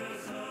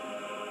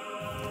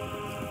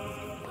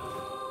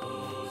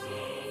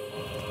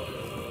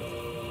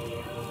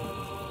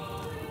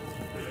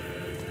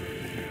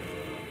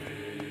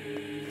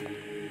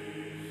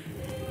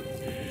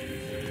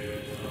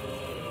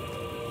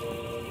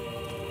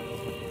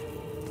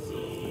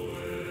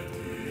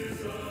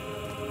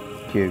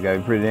 Kid gotta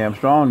be pretty damn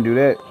strong to do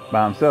that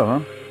by himself, huh?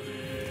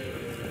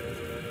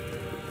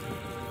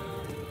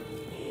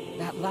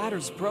 That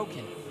ladder's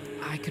broken.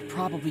 I could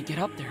probably get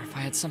up there if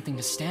I had something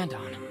to stand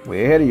on.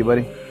 Way ahead of you,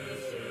 buddy.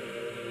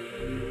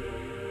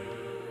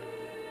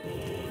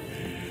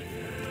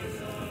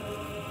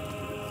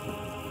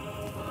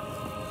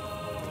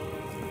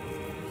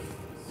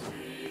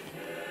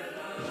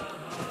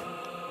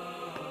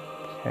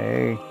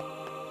 Okay.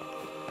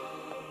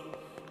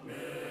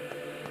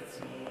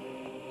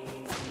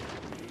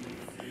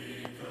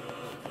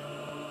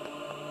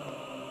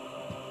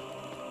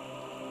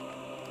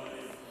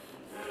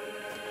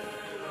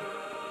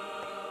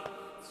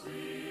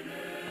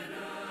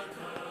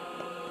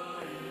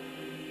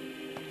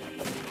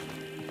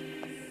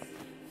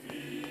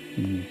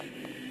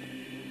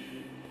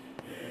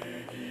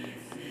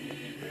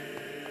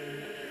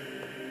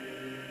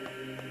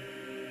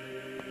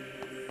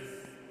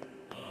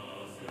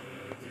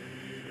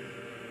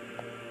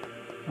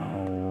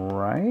 All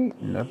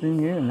right, nothing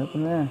here,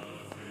 nothing there.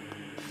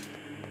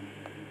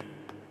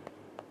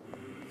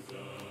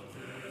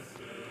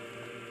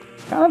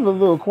 Kind of a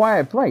little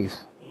quiet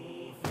place.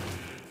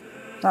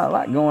 Not a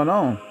lot going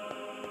on.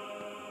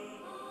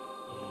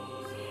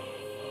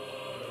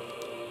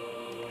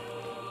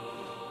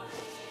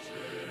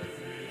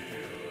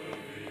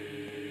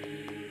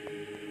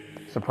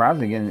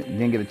 Surprising,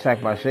 didn't get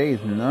attacked by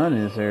shades. None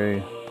in this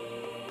area.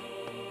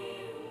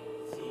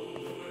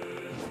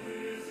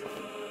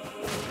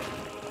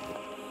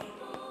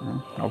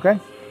 Okay.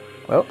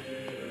 Well.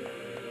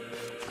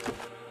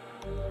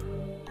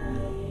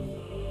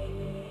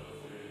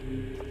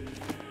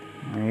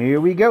 Here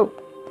we go.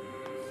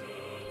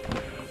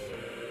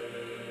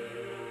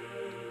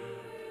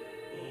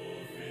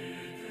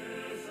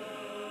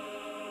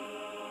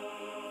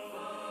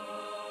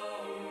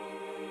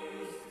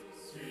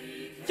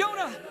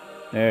 Yona!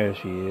 There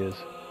she is.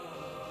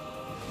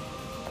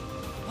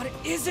 What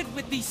is it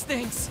with these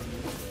things?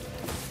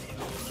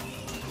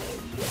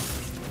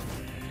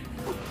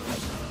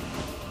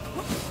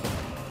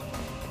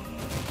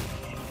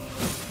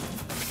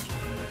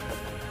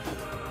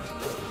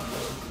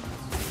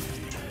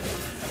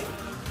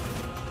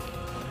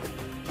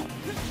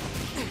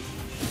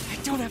 I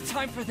don't have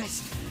time for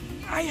this.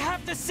 I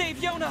have to save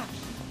Yona.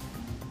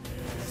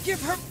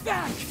 Give her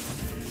back.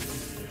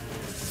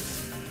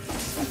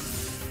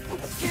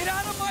 Get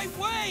out of my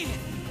way!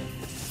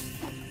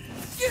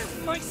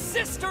 Give my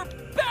sister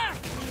back!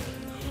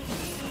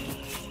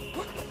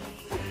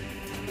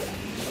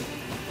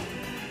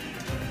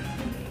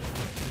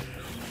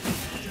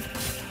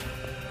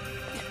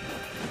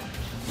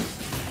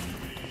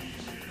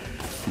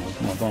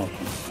 Come on.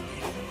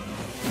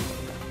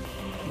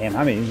 Damn,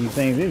 how many of these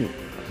things is it?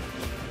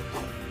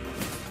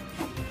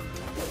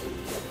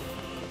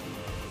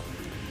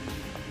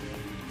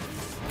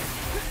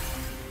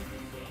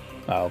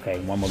 Oh, okay,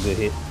 one more good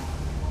hit.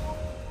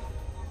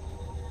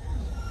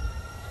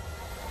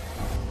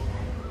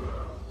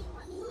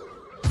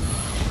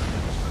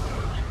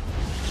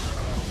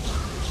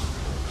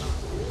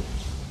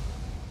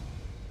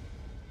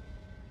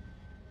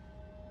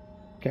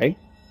 Okay.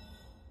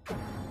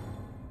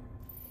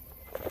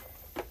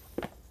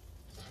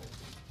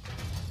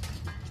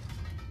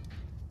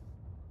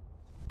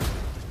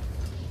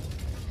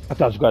 I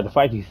thought you got to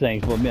fight these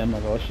things for a minute. I'm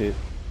like, oh shit.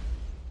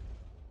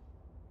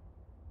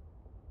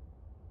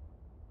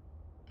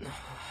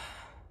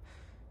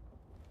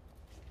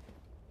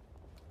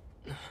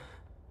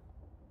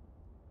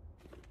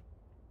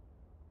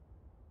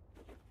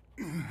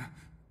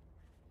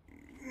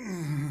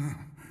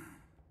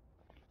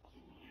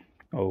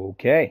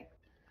 Okay.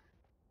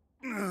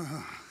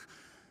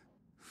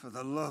 For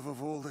the love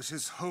of all that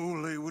is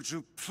holy, would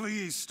you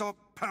please stop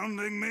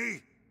pounding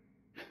me?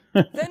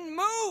 Then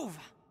move!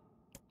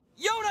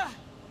 Yona!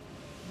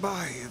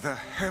 By the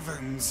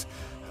heavens,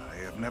 I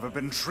have never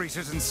been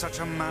treated in such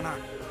a manner.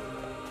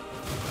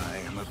 I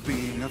am a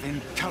being of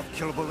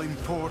incalculable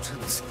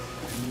importance,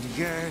 and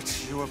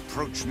yet you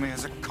approach me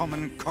as a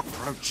common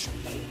cockroach.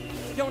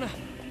 Yona,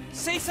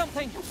 say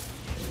something!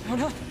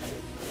 Yona!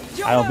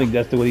 Yona! I don't think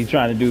that's what he's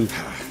trying to do.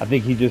 I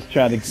think he's just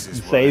trying to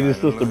save his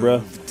sister, bro.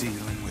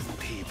 Dealing with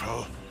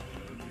people.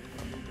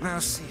 Now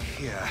see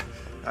here,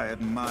 I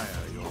admire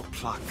your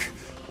pluck.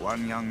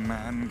 One young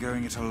man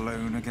going it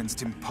alone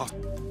against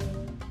impossible.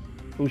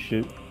 Oh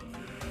shoot.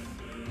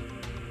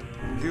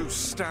 You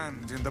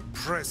stand in the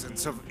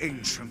presence of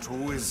ancient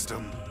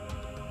wisdom.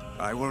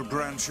 I will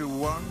grant you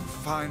one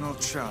final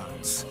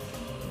chance.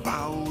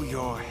 Bow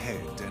your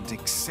head and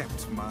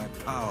accept my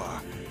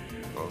power,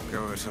 or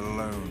go it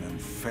alone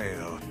and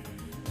fail.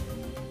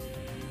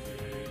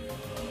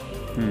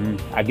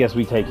 I guess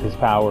we take his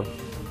power.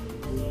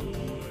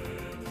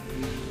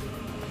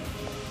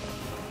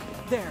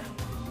 There.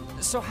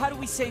 So how do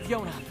we save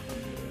Yona?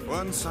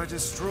 Once I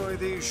destroy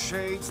these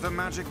shades, the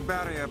magic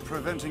barrier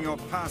preventing your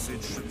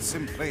passage should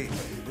simply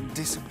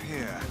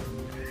disappear.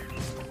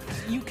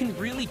 You can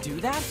really do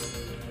that?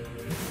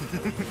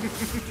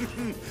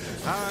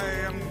 I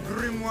am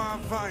Grimoire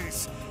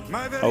Weiss.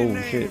 My very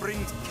name shit.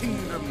 brings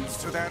kingdoms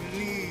to their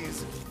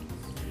knees.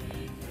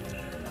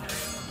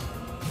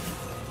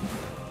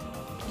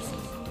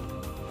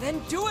 Then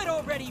do it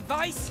already,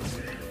 Weiss!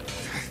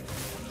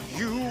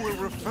 You will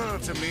refer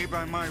to me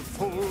by my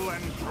full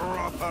and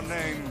proper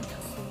name.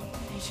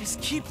 They just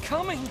keep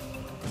coming.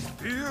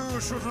 You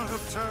should not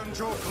have turned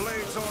your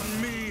blades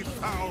on me,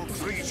 foul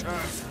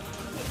creatures.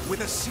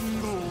 With a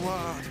single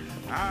word,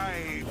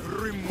 I,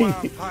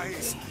 Grimoire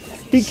Weiss,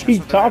 He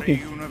keep talking.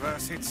 The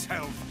universe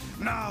itself.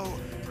 Now,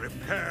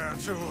 prepare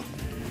to.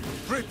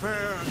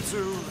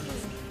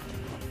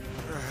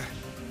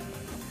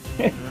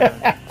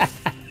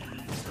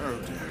 Oh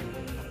dear.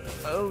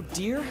 Oh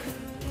dear?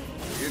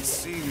 It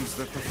seems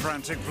that the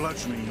frantic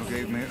bludgeoning you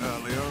gave me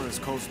earlier has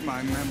caused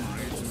my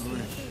memory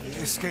to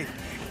escape me.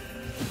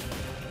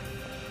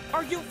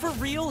 Are you for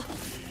real?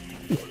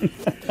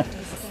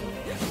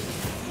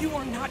 You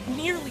are not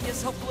nearly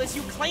as helpful as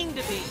you claim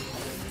to be.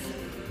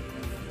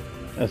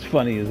 That's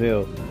funny as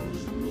hell.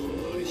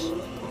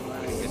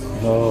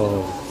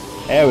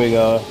 Oh, there we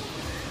go.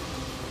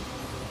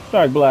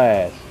 Start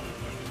blast.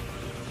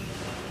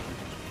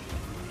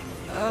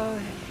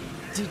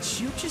 Did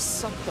you just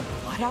suck the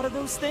blood out of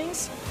those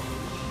things?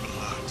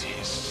 Blood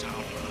is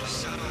sound,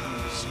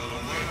 sounds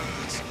are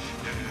words,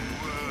 and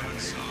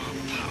words are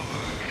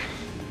power.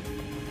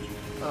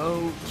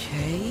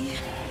 Okay.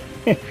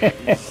 I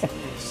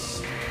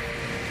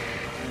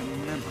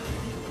remember.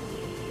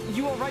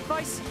 You alright,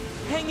 Vice?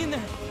 Hang in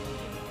there.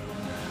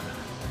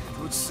 It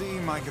would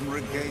seem I can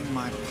regain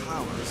my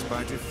powers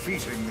by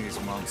defeating these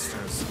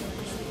monsters.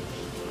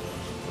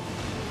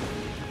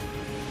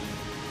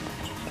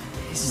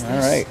 Is All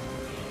this right.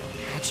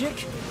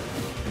 magic?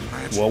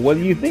 Well, what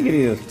do you think it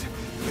is?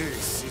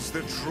 This is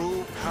the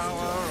true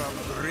power of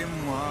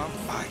Grimoire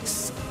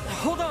Vice.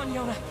 Hold on,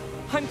 Yona.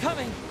 I'm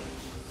coming.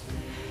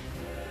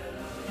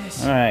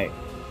 All right.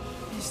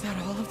 Is that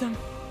all of them?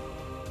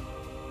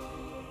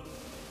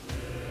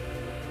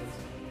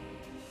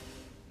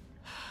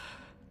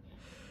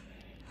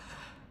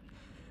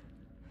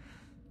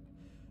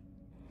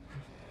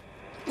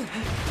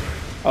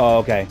 Oh,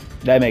 okay.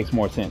 That makes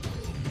more sense.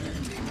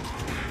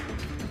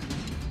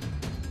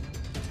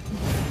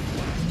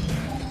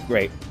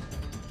 Great.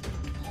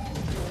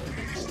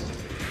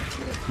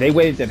 They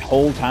waited that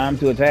whole time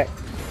to attack?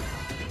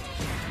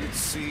 It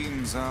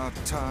seems our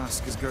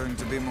task is going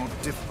to be more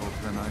difficult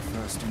than I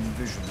first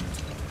envisioned.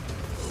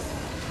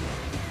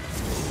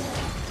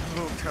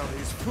 Look how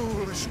these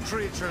foolish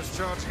creatures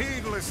charge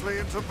heedlessly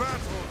into battle.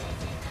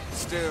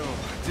 Still,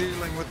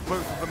 dealing with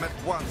both of them at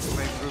once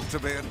may prove to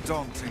be a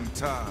daunting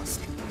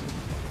task.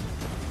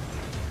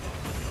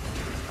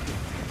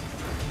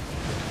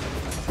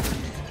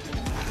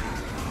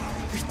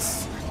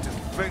 It's a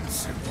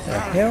defensive The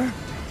barrier. hell?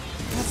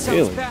 That sounds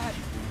Really? bad.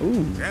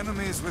 Ooh.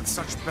 Enemies with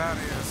such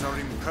barriers are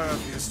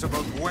impervious to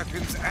both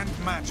weapons and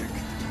magic.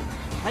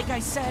 Like I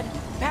said,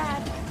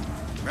 bad.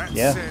 That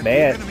Yeah, said,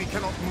 bad. the enemy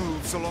cannot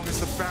move so long as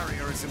the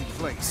barrier is in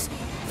place.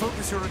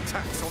 Focus your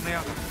attacks on the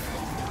other.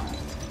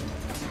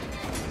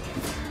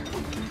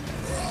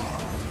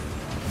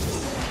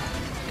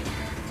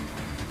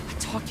 A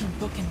talking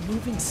book and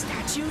moving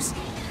statues?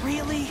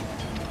 Really?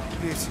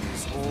 It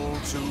is all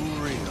too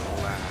real,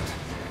 lad.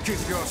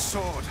 Keep your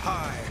sword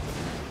high.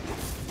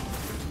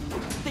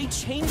 They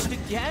changed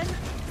again?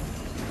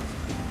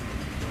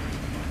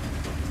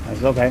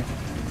 That's okay.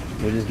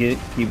 We'll just keep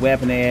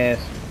whapping their ass.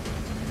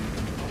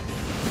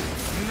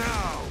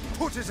 Now,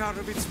 put it out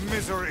of its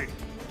misery.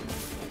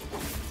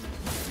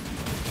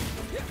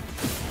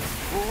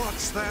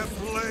 Watch their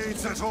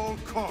blades at all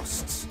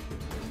costs.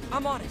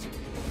 I'm on it.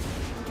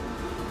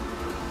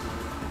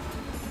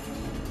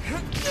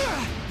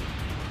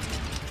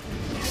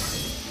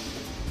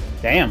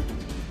 Damn.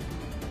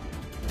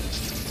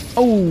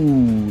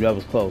 Oh, that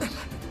was close.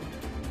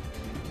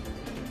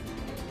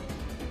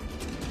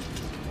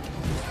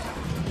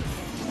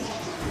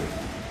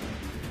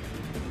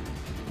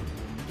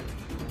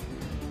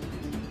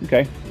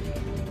 Okay.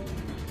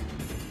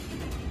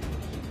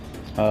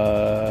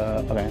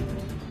 Okay.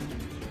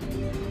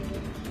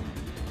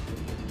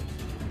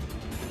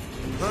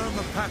 Burn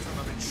the pattern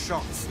of its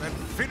shots, then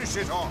finish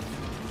it off.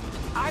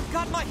 I've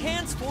got my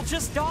hands full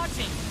just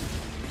dodging.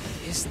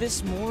 Is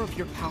this more of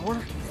your power?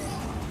 It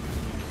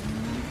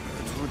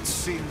would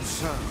seem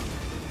so.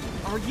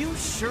 Are you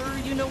sure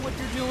you know what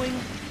you're doing?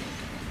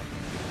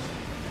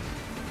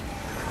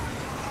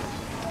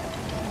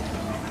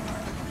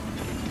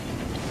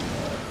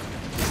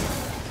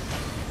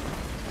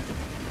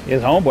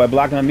 His homeboy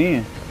blocking him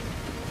in.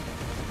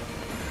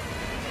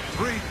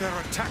 Read their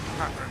attack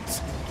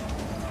patterns.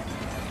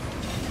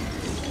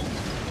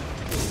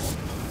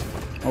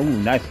 Oh,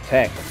 nice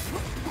attack.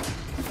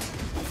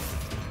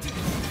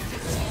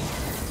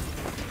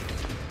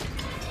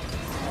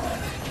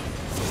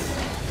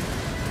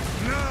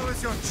 Now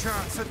is your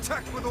chance.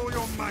 Attack with all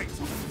your might.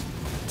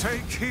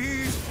 Take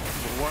heed.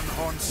 The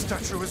one-horned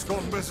statue has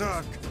gone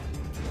berserk.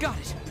 Got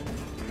it.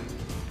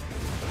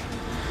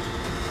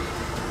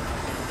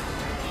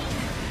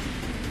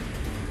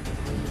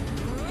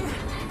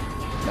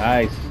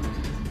 Nice.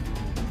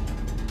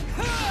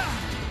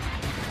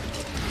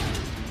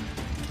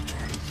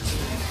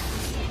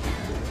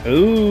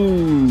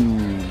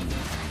 Ooh.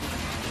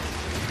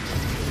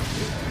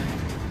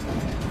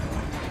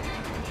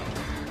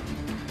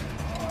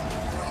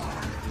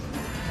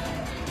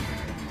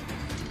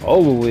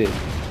 Over with.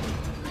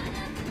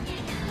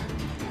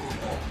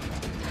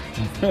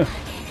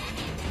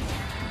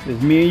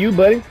 It's me and you,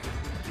 buddy.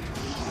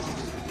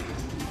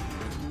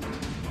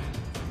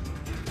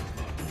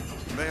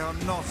 They are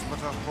not but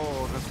a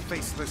horde of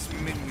faceless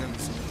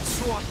minions.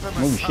 Swat them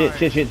Oh aside.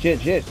 shit.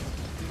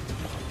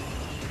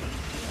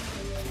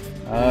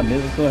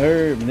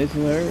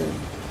 Missile herb.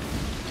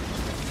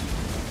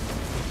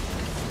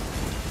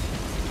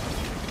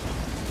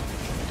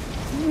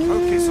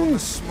 Focus on the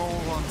small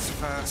ones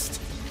first.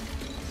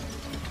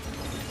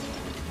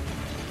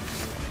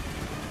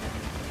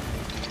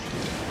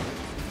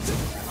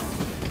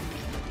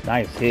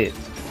 Nice hit.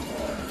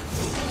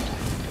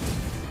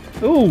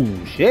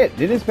 Ooh, shit.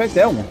 Didn't expect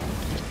that one.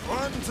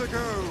 One to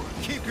go.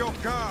 Keep your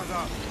guard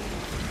up.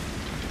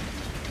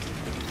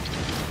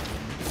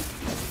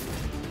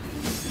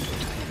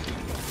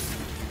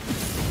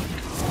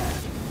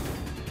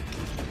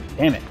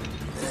 Damn it.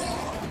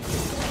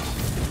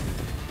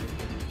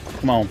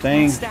 Come on,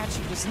 thing. That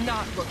statue does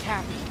not look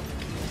happy.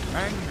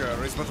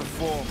 Anger is but a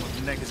form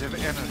of negative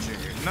energy.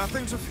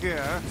 Nothing to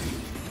fear.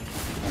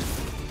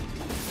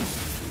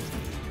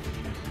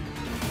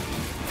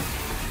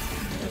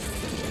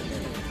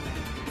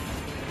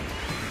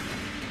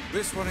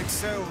 This one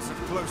excels at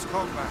close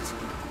combat.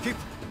 Keep...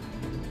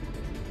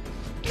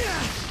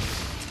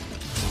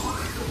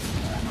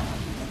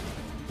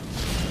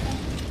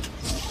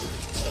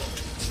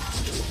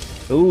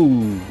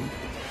 Ooh.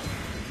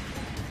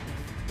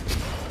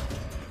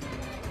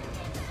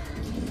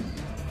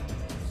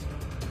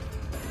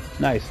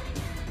 Nice.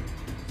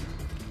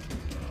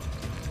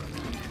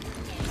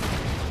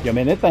 Yo,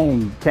 man, that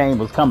thing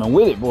was coming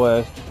with it,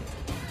 boy.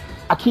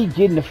 I keep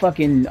getting the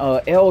fucking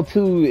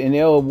L2 and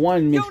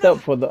L1 mixed up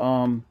for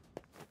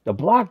the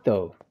block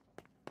though.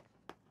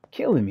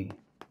 Killing me.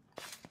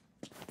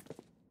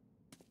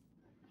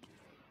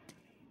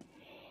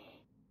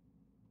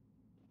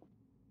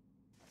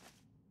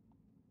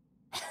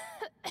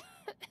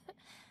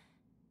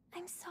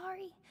 I'm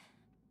sorry.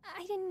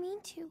 I didn't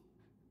mean to.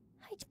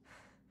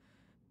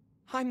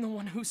 I'm the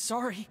one who's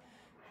sorry.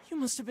 You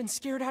must have been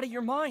scared out of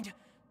your mind.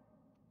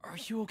 Are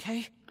you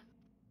okay?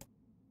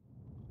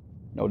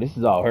 No, this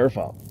is all her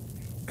fault.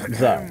 I'm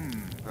sorry.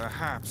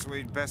 Perhaps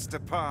we'd best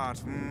depart,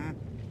 hmm?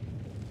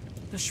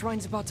 The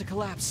shrine's about to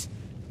collapse.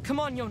 Come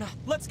on, Yona,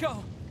 let's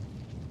go!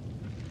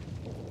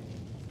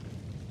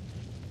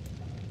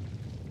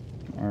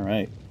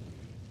 Alright.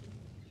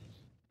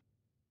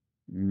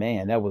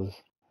 Man, that was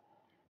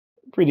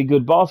a pretty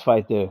good boss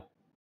fight there.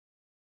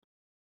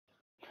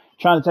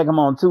 Trying to take him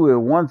on two at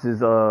once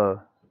is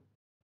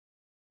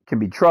can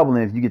be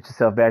troubling if you get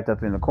yourself backed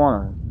up in the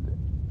corner.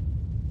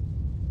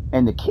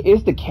 And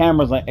it's the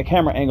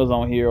camera angles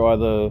on here are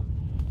the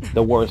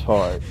worst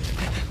part.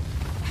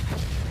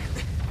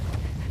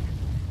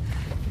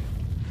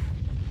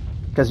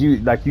 Because you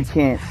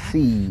can't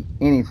see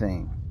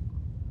anything.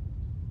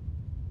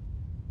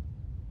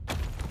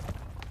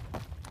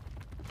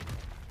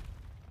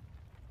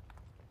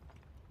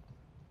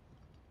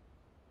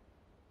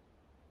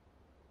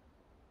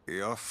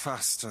 You're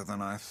faster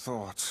than I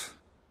thought.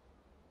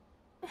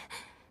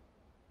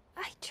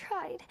 I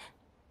tried.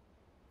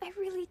 I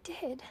really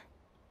did.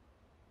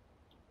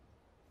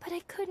 But I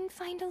couldn't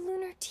find a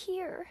lunar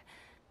tear.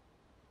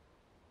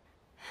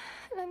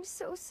 And I'm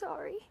so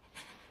sorry.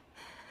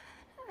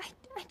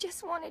 I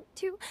just wanted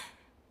to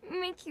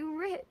make you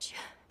rich.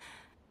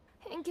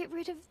 And get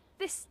rid of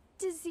this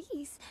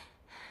disease.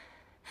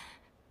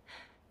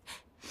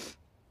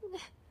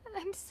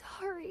 I'm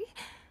sorry.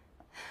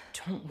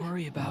 Don't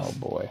worry about Oh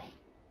boy.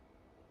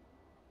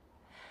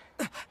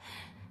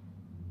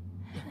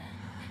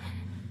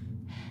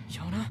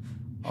 Yona?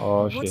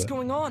 Oh shit. What's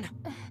going on?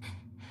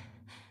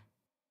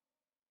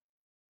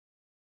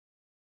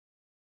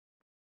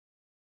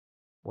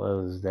 What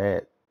was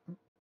that?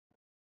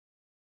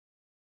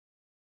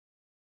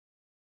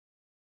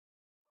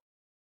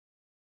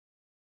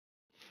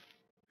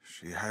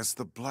 She has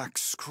the black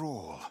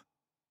scroll.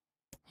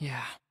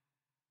 Yeah.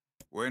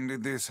 When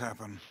did this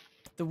happen?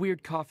 The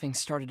weird coughing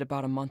started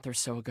about a month or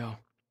so ago.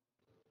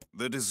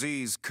 The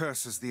disease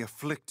curses the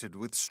afflicted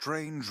with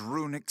strange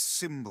runic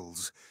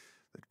symbols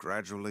that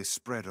gradually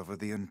spread over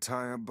the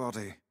entire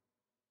body.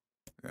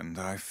 And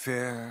I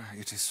fear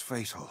it is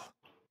fatal.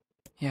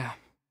 Yeah,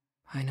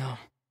 I know.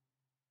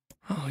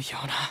 Oh,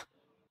 Yona.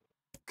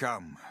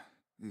 Come,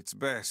 it's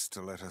best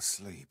to let her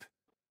sleep.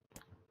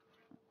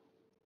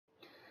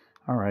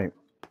 All right.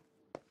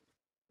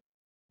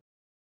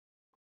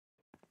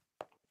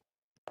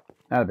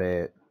 Not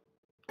bad.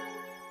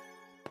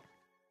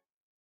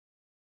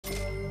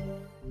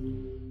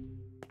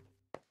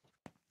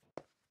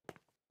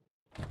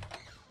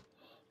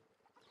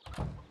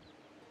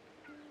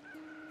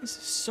 This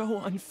is so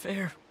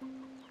unfair.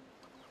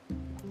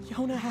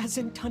 Yona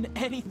hasn't done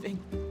anything.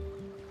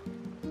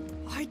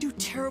 Why do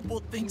terrible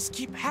things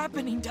keep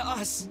happening to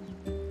us?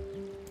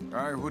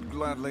 I would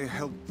gladly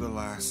help the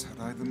lass had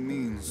I the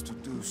means to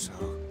do so.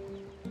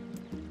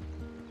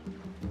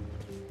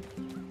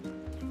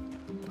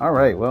 All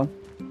right, well,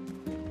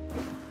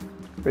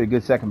 pretty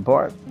good second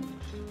part.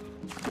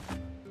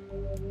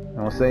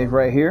 I'll save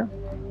right here.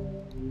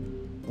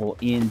 We'll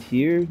end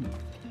here.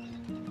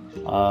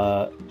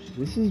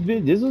 This was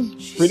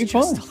pretty She's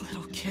fun. just a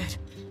little kid.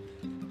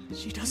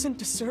 She doesn't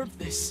deserve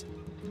this.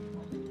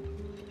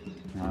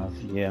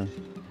 Yeah.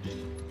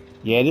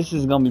 Yeah, this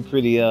is gonna be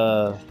pretty,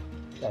 am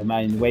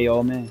I in the way,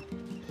 old man?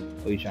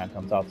 Or you trying to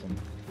come talk to me?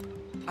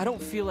 I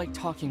don't feel like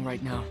talking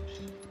right now.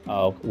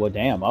 Oh, well,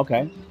 damn,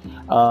 okay.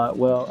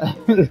 Well,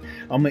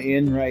 I'm gonna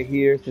end right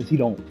here since he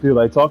don't feel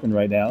like talking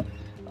right now.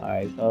 All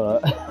right,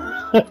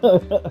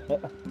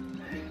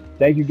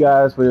 thank you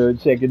guys for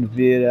checking the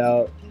vid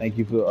out. Thank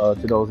you for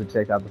to those that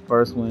checked out the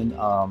first one.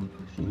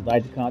 If you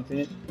like the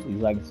content,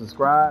 please like and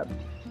subscribe.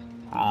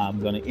 I'm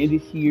gonna end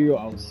it here.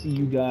 I'll see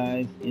you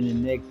guys in the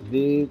next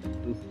vid.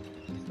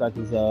 It's like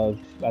it's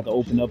about to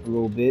open up a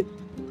little bit,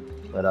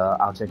 but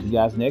I'll check you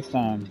guys next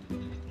time.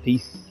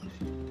 Peace.